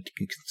reflect on and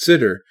to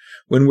consider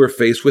when we're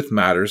faced with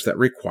matters that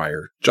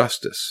require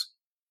justice.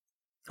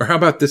 Or how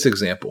about this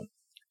example?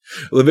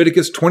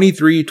 Leviticus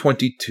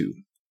 23:22.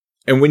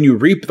 "And when you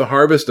reap the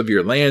harvest of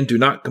your land, do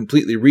not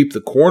completely reap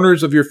the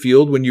corners of your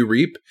field when you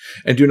reap,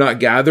 and do not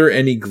gather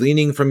any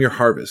gleaning from your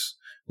harvest.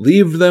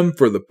 Leave them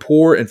for the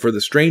poor and for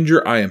the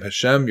stranger. I am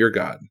Hashem, your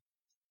God."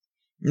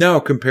 Now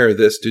compare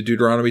this to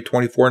Deuteronomy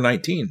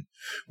 24:19.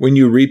 "When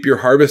you reap your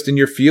harvest in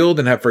your field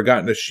and have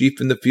forgotten a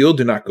sheaf in the field,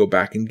 do not go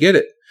back and get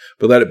it,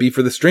 but let it be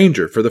for the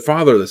stranger, for the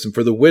fatherless, and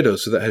for the widow,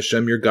 so that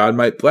Hashem, your God,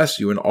 might bless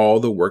you in all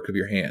the work of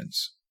your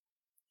hands."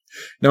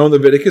 Now in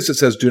Leviticus it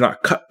says, "Do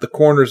not cut the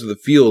corners of the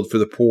field for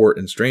the poor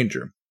and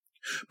stranger."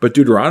 But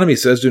Deuteronomy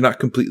says, "Do not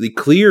completely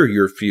clear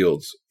your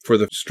fields for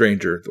the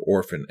stranger, the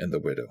orphan, and the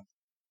widow."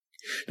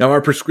 Now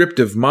our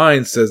prescriptive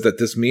mind says that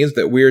this means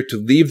that we are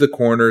to leave the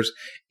corners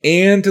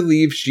and to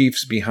leave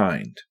sheaves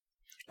behind.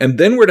 And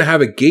then we're to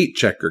have a gate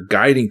checker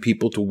guiding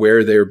people to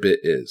where their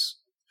bit is.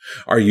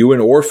 Are you an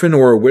orphan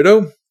or a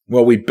widow?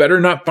 Well, we better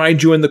not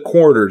find you in the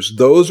corners.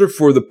 Those are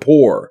for the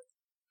poor.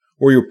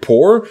 Or you're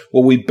poor?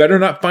 Well, we better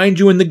not find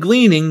you in the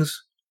gleanings.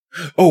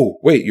 Oh,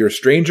 wait, you're a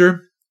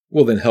stranger?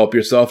 Well, then help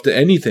yourself to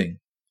anything.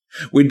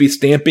 We'd be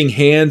stamping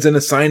hands and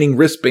assigning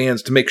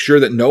wristbands to make sure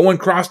that no one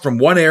crossed from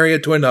one area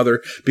to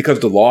another, because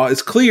the law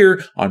is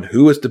clear on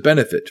who is to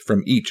benefit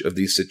from each of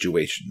these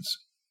situations.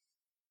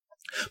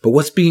 But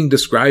what's being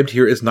described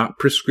here is not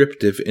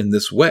prescriptive in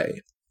this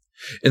way.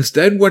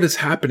 Instead, what is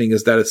happening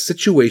is that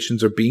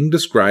situations are being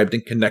described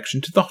in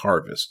connection to the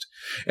harvest,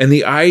 and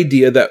the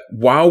idea that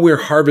while we're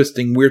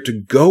harvesting, we're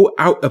to go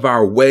out of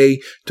our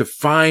way to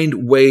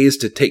find ways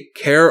to take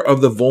care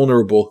of the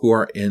vulnerable who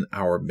are in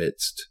our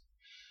midst.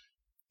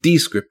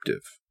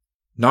 Descriptive,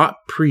 not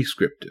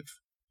prescriptive.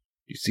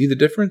 You see the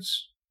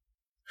difference?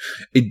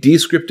 A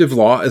descriptive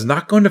law is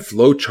not going to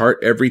flowchart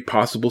every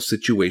possible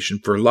situation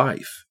for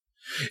life.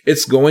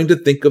 It's going to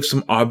think of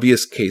some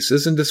obvious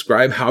cases and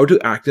describe how to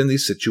act in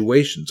these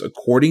situations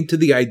according to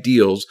the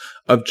ideals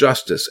of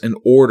justice and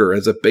order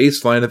as a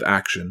baseline of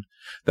action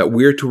that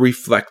we're to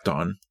reflect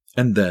on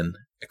and then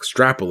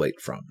extrapolate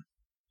from.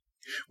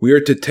 We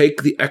are to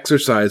take the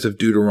exercise of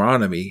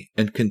Deuteronomy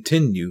and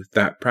continue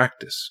that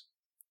practice.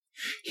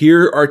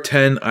 Here are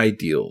 10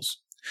 ideals.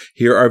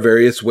 Here are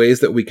various ways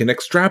that we can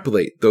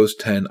extrapolate those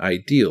 10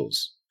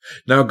 ideals.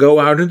 Now go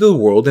out into the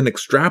world and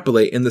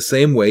extrapolate in the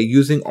same way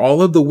using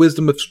all of the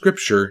wisdom of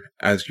Scripture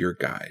as your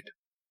guide.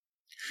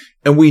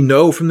 And we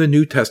know from the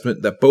New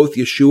Testament that both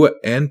Yeshua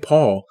and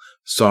Paul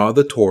saw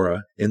the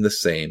Torah in the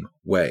same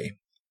way.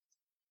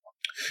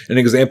 An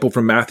example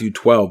from Matthew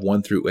 12,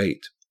 1 through 8.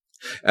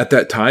 At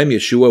that time,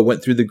 Yeshua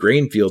went through the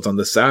grain fields on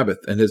the Sabbath,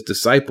 and his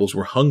disciples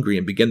were hungry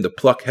and began to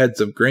pluck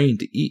heads of grain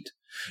to eat.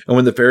 And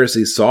when the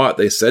Pharisees saw it,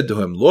 they said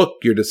to him, "Look,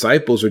 your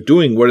disciples are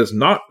doing what is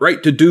not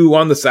right to do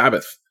on the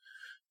Sabbath."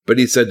 But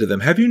he said to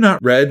them, "Have you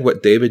not read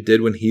what David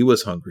did when he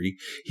was hungry,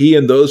 he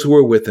and those who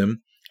were with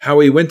him, how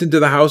he went into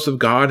the house of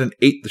God and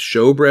ate the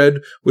showbread,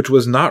 which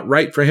was not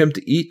right for him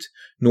to eat,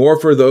 nor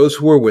for those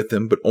who were with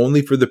him, but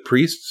only for the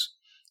priests?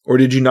 Or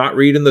did you not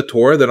read in the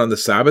Torah that on the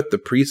Sabbath the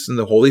priests in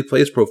the holy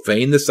place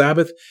profane the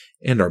Sabbath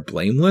and are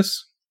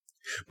blameless?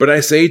 But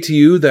I say to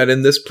you that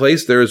in this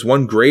place there is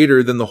one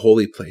greater than the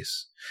holy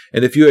place.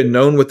 And if you had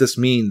known what this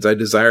means, I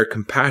desire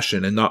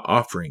compassion and not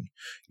offering,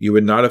 you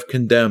would not have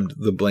condemned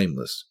the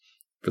blameless.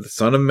 For the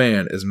Son of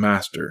Man is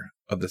master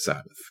of the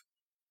Sabbath."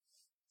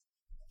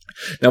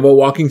 Now, while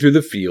walking through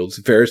the fields,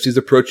 the Pharisees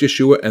approach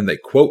Yeshua and they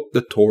quote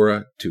the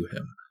Torah to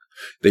him.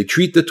 They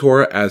treat the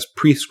Torah as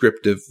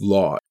prescriptive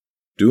law.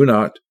 Do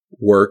not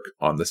work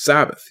on the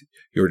Sabbath.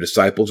 Your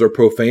disciples are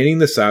profaning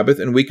the Sabbath,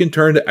 and we can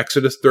turn to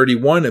Exodus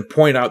 31 and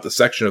point out the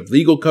section of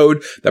legal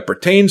code that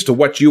pertains to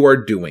what you are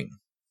doing.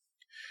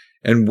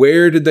 And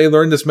where did they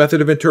learn this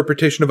method of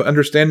interpretation of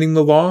understanding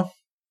the law?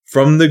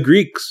 From the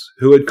Greeks,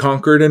 who had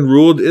conquered and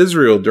ruled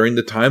Israel during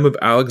the time of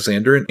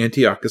Alexander and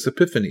Antiochus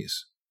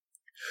Epiphanes.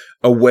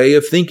 A way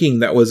of thinking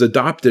that was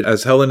adopted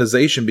as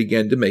Hellenization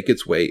began to make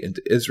its way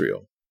into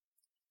Israel.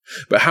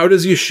 But how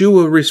does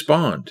Yeshua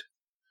respond?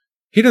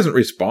 He doesn't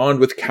respond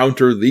with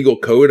counter-legal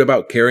code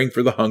about caring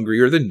for the hungry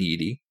or the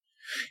needy.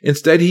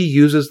 Instead, he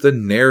uses the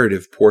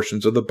narrative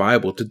portions of the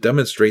Bible to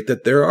demonstrate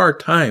that there are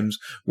times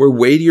where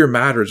weightier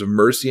matters of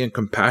mercy and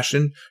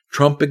compassion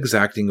trump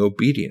exacting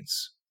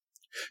obedience.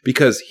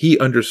 Because he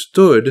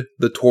understood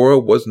the Torah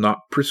was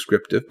not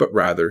prescriptive, but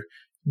rather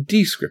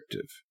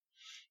descriptive.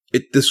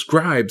 It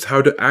describes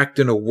how to act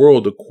in a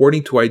world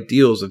according to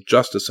ideals of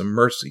justice and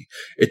mercy.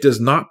 It does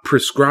not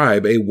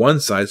prescribe a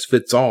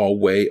one-size-fits-all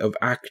way of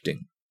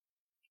acting.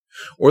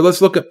 Or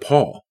let's look at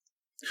Paul.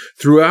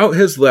 Throughout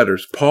his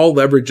letters, Paul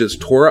leverages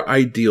Torah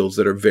ideals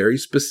that are very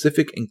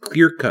specific and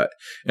clear-cut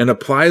and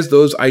applies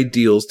those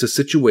ideals to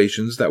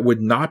situations that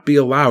would not be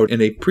allowed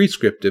in a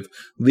prescriptive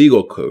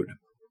legal code.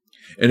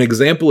 An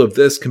example of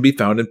this can be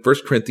found in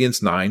 1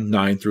 Corinthians 9,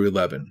 9 through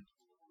 11.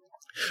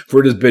 "For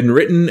it has been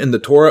written in the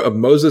Torah of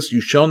Moses,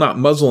 'You shall not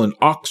muzzle an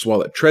ox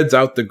while it treads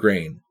out the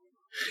grain.'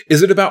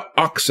 Is it about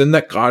oxen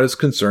that God is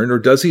concerned, or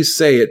does he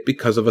say it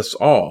because of us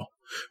all?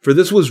 For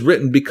this was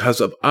written because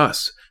of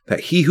us,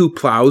 that he who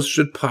plows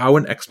should plow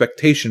in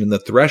expectation, and the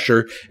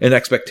thresher in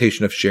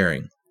expectation of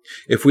sharing.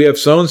 If we have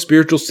sown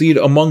spiritual seed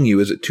among you,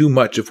 is it too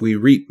much if we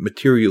reap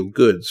material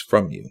goods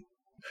from you?"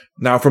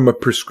 Now, from a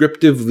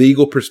prescriptive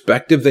legal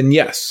perspective, then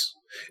yes,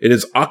 it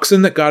is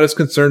oxen that God is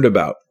concerned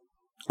about.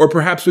 Or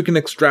perhaps we can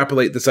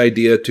extrapolate this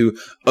idea to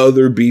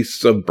other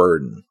beasts of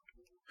burden.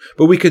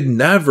 But we could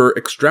never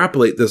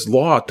extrapolate this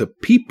law to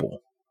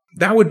people.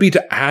 That would be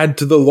to add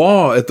to the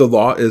law if the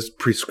law is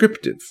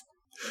prescriptive.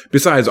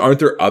 Besides, aren't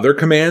there other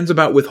commands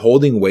about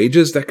withholding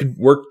wages that could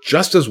work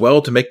just as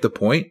well to make the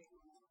point?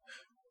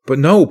 But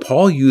no,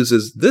 Paul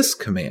uses this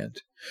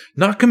command,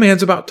 not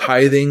commands about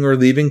tithing or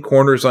leaving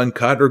corners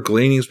uncut or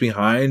gleanings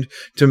behind,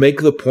 to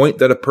make the point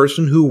that a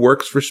person who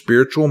works for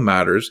spiritual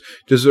matters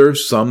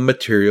deserves some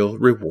material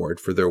reward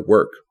for their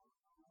work.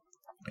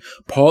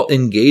 Paul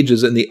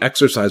engages in the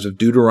exercise of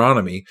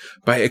Deuteronomy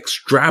by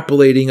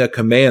extrapolating a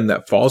command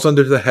that falls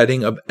under the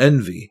heading of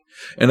envy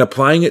and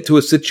applying it to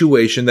a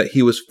situation that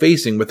he was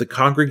facing with a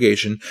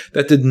congregation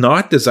that did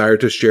not desire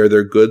to share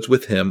their goods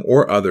with him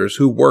or others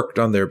who worked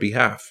on their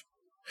behalf.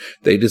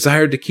 They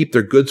desired to keep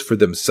their goods for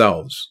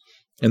themselves,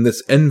 and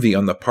this envy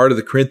on the part of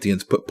the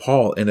Corinthians put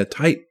Paul in a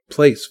tight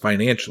place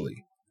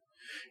financially.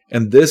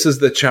 And this is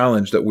the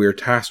challenge that we are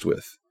tasked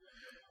with: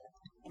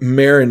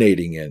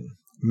 marinating in,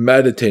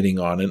 meditating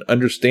on, and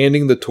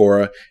understanding the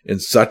Torah in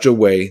such a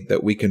way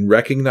that we can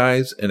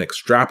recognize and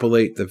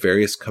extrapolate the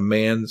various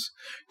commands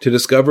to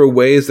discover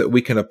ways that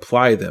we can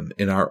apply them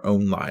in our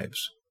own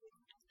lives.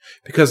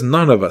 Because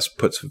none of us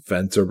puts a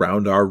fence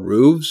around our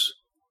roofs,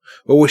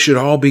 but we should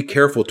all be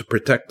careful to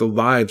protect the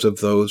lives of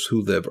those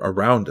who live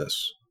around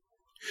us.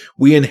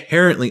 We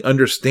inherently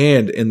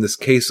understand in this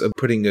case of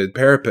putting a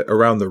parapet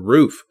around the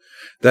roof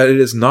that it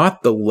is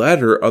not the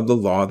letter of the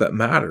law that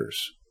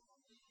matters.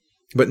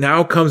 But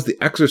now comes the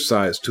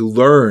exercise to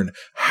learn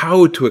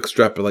how to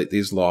extrapolate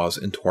these laws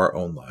into our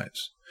own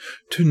lives,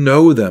 to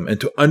know them and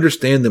to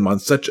understand them on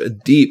such a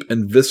deep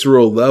and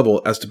visceral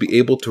level as to be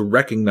able to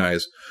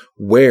recognize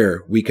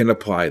where we can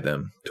apply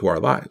them to our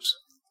lives.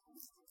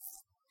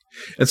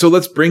 And so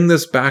let's bring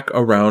this back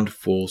around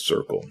full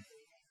circle.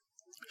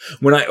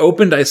 When I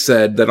opened, I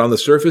said that on the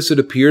surface it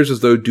appears as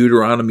though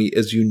Deuteronomy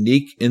is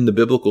unique in the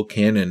biblical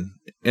canon,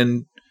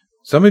 and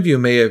some of you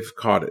may have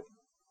caught it.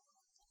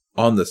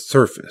 On the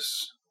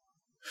surface.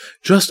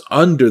 Just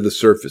under the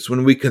surface,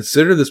 when we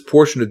consider this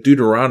portion of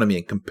Deuteronomy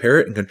and compare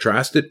it and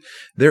contrast it,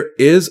 there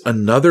is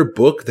another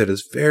book that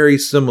is very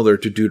similar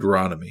to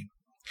Deuteronomy.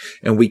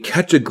 And we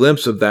catch a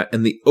glimpse of that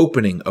in the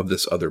opening of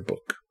this other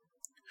book.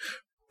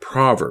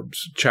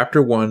 Proverbs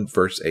chapter 1,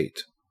 verse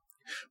 8.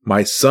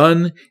 My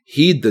son,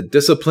 heed the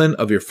discipline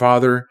of your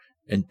father,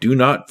 and do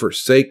not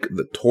forsake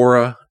the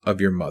Torah of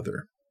your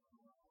mother.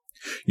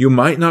 You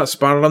might not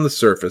spot it on the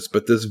surface,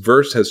 but this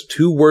verse has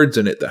two words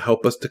in it that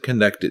help us to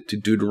connect it to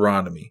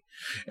Deuteronomy.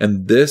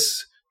 And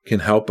this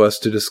can help us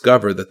to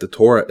discover that the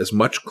Torah is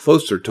much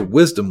closer to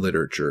wisdom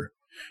literature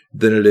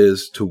than it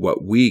is to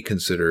what we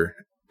consider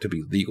to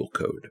be legal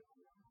code.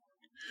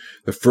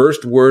 The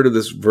first word of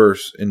this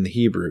verse in the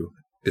Hebrew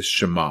is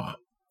Shema.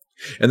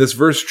 And this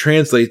verse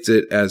translates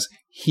it as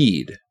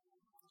heed.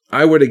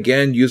 I would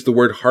again use the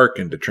word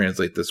hearken to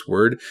translate this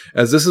word,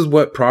 as this is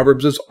what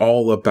Proverbs is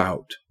all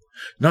about.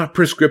 Not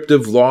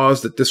prescriptive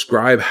laws that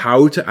describe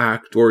how to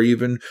act or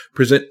even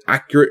present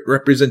accurate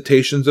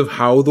representations of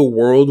how the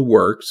world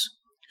works.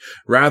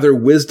 Rather,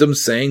 wisdom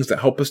sayings that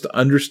help us to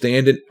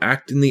understand and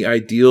act in the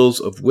ideals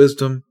of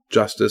wisdom,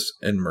 justice,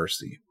 and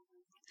mercy.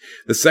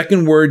 The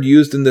second word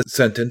used in this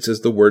sentence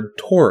is the word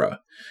Torah.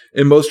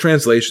 In most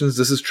translations,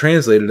 this is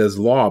translated as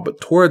law, but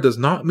Torah does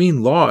not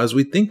mean law as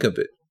we think of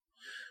it.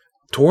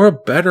 Torah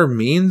better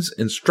means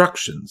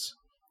instructions,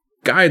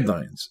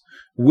 guidelines,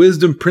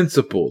 wisdom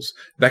principles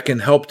that can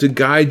help to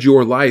guide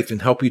your life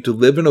and help you to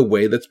live in a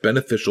way that's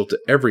beneficial to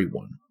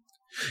everyone.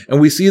 And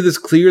we see this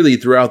clearly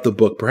throughout the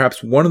book.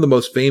 Perhaps one of the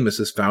most famous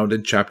is found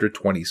in chapter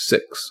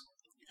 26.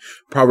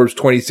 Proverbs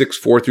 26,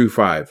 4 through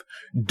 5.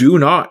 Do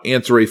not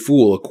answer a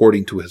fool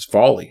according to his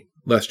folly,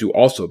 lest you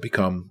also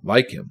become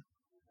like him.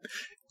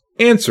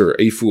 Answer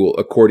a fool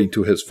according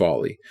to his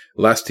folly,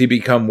 lest he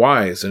become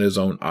wise in his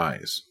own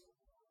eyes.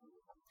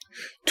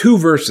 Two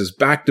verses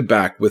back to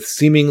back with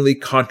seemingly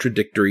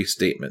contradictory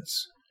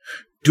statements.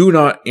 Do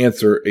not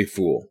answer a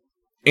fool.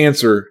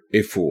 Answer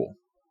a fool.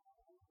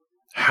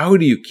 How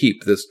do you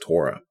keep this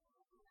Torah?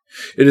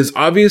 It is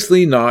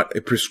obviously not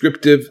a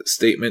prescriptive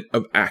statement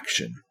of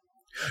action.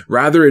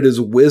 Rather, it is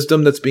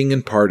wisdom that's being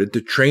imparted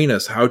to train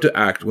us how to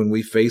act when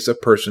we face a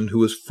person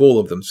who is full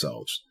of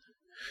themselves.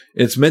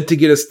 It's meant to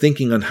get us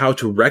thinking on how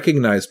to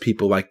recognize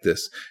people like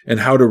this and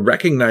how to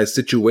recognize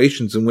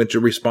situations in which a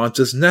response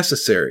is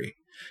necessary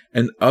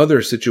and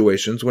other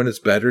situations when it's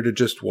better to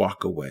just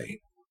walk away.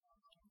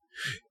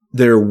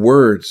 They're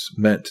words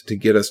meant to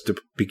get us to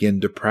begin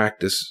to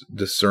practice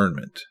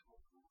discernment.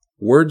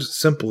 Words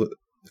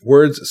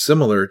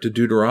similar to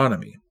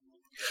Deuteronomy.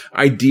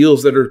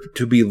 Ideals that are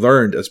to be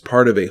learned as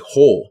part of a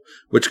whole,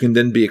 which can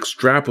then be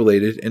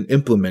extrapolated and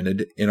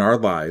implemented in our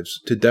lives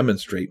to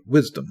demonstrate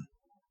wisdom.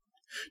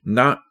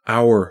 Not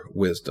our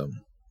wisdom,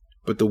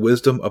 but the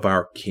wisdom of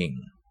our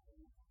King.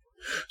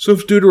 So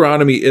if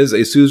Deuteronomy is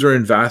a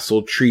suzerain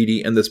vassal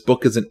treaty and this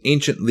book is an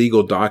ancient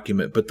legal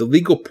document, but the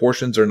legal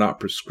portions are not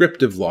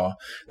prescriptive law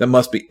that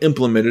must be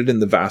implemented in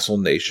the vassal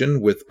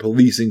nation with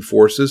policing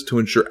forces to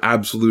ensure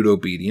absolute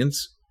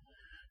obedience,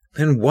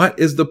 then what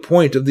is the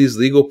point of these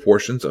legal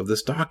portions of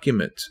this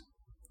document?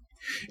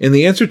 And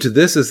the answer to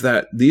this is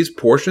that these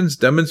portions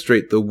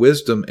demonstrate the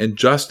wisdom and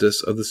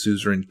justice of the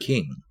suzerain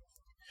king.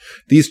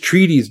 These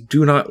treaties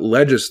do not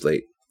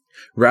legislate.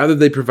 Rather,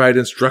 they provide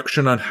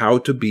instruction on how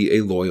to be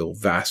a loyal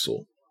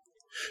vassal.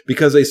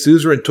 Because a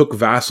suzerain took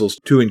vassals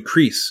to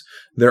increase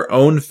their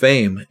own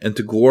fame and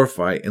to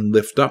glorify and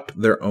lift up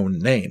their own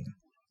name.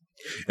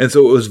 And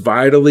so it was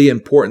vitally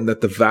important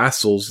that the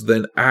vassals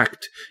then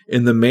act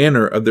in the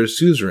manner of their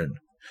suzerain,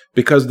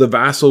 because the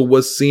vassal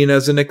was seen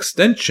as an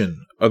extension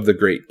of the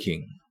great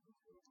king.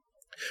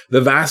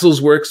 The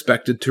vassals were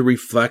expected to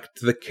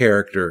reflect the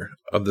character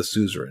of the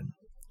suzerain.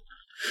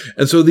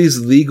 And so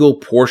these legal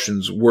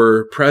portions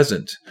were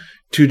present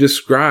to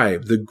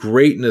describe the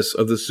greatness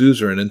of the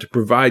suzerain and to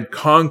provide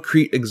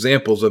concrete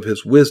examples of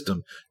his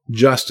wisdom,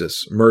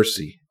 justice,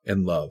 mercy,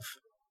 and love.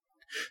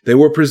 They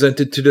were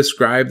presented to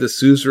describe the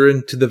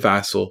suzerain to the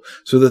vassal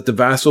so that the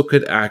vassal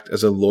could act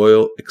as a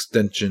loyal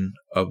extension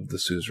of the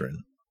suzerain.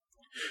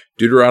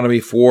 Deuteronomy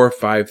 4,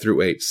 5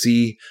 through 8.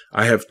 See,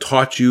 I have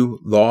taught you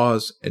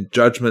laws and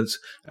judgments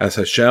as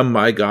Hashem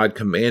my God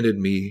commanded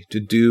me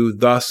to do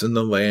thus in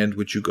the land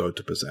which you go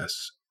to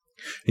possess.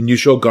 And you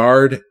shall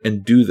guard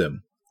and do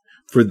them.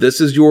 For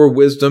this is your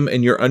wisdom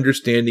and your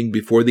understanding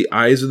before the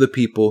eyes of the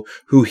people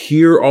who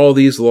hear all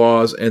these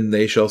laws, and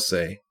they shall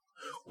say,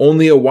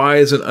 Only a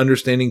wise and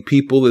understanding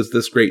people is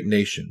this great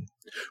nation.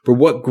 For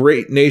what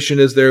great nation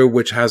is there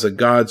which has a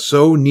God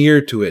so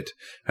near to it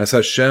as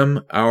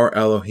Hashem our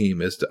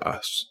Elohim is to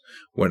us,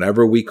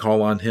 whenever we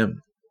call on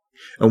him?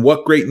 And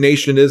what great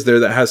nation is there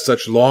that has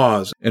such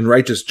laws and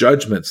righteous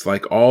judgments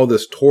like all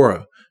this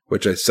Torah,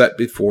 which I set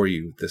before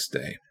you this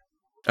day?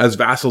 As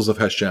vassals of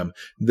Hashem,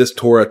 this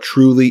Torah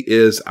truly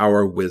is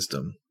our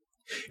wisdom.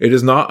 It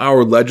is not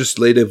our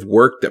legislative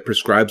work that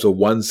prescribes a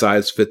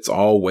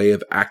one-size-fits-all way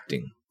of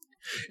acting.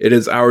 It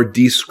is our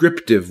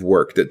descriptive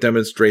work that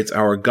demonstrates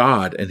our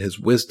God and his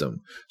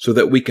wisdom, so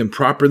that we can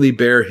properly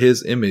bear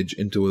his image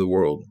into the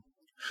world,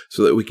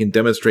 so that we can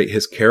demonstrate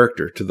his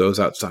character to those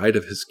outside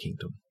of his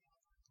kingdom.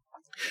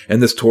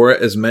 And this Torah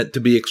is meant to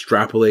be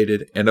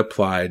extrapolated and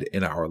applied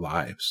in our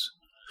lives,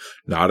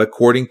 not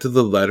according to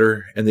the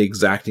letter and the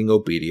exacting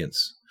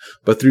obedience,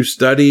 but through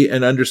study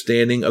and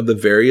understanding of the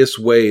various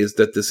ways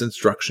that this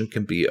instruction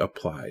can be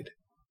applied.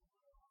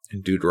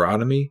 And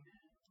Deuteronomy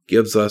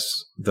gives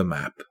us the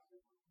map.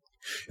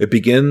 It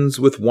begins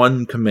with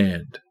one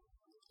command,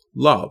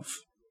 love,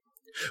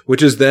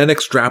 which is then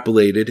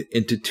extrapolated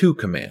into two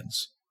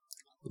commands,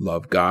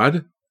 love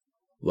God,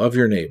 love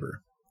your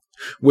neighbor,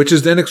 which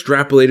is then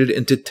extrapolated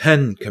into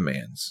 10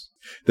 commands,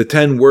 the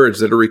 10 words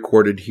that are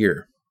recorded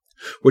here,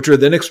 which are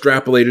then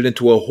extrapolated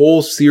into a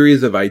whole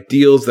series of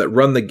ideals that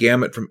run the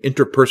gamut from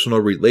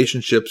interpersonal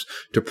relationships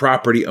to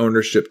property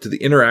ownership to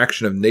the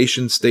interaction of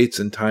nation states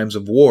in times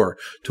of war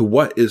to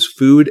what is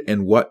food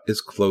and what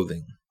is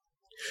clothing.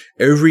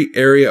 Every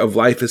area of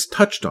life is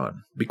touched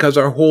on because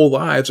our whole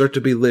lives are to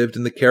be lived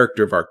in the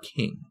character of our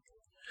King.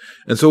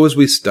 And so as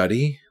we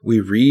study, we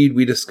read,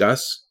 we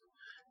discuss,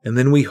 and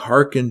then we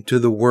hearken to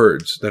the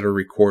words that are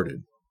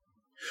recorded.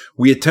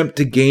 We attempt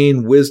to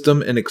gain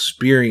wisdom and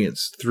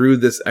experience through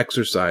this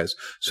exercise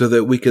so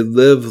that we could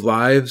live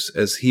lives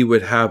as he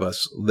would have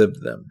us live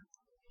them.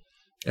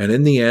 And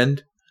in the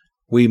end,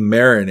 we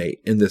marinate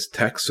in this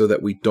text so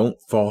that we don't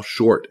fall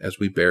short as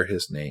we bear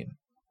his name,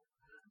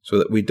 so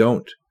that we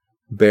don't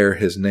bear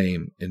his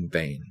name in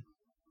vain,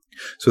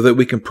 so that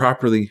we can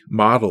properly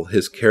model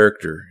his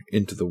character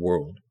into the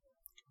world.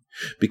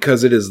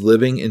 Because it is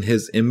living in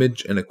his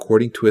image and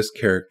according to his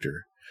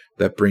character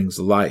that brings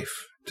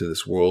life to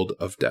this world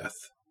of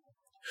death.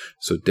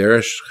 So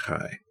Deresh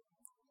Chai,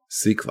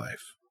 seek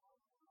life.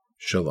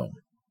 Shalom.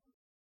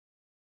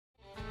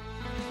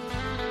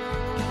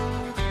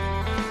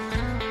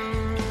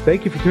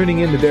 Thank you for tuning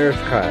in to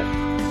Deresh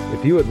Chai.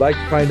 If you would like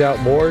to find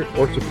out more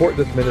or support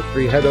this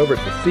ministry, head over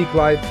to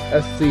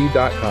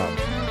seeklifesc.com.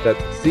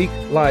 That's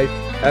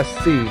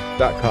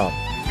seeklifesc.com.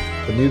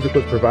 The music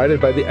was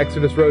provided by the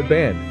Exodus Road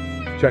Band.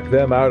 Check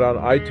them out on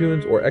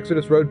iTunes or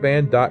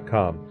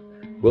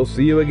exodusroadband.com. We'll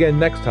see you again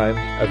next time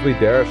as we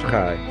Deresh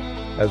Chai,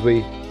 as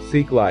we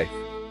seek life.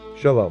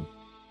 Shalom.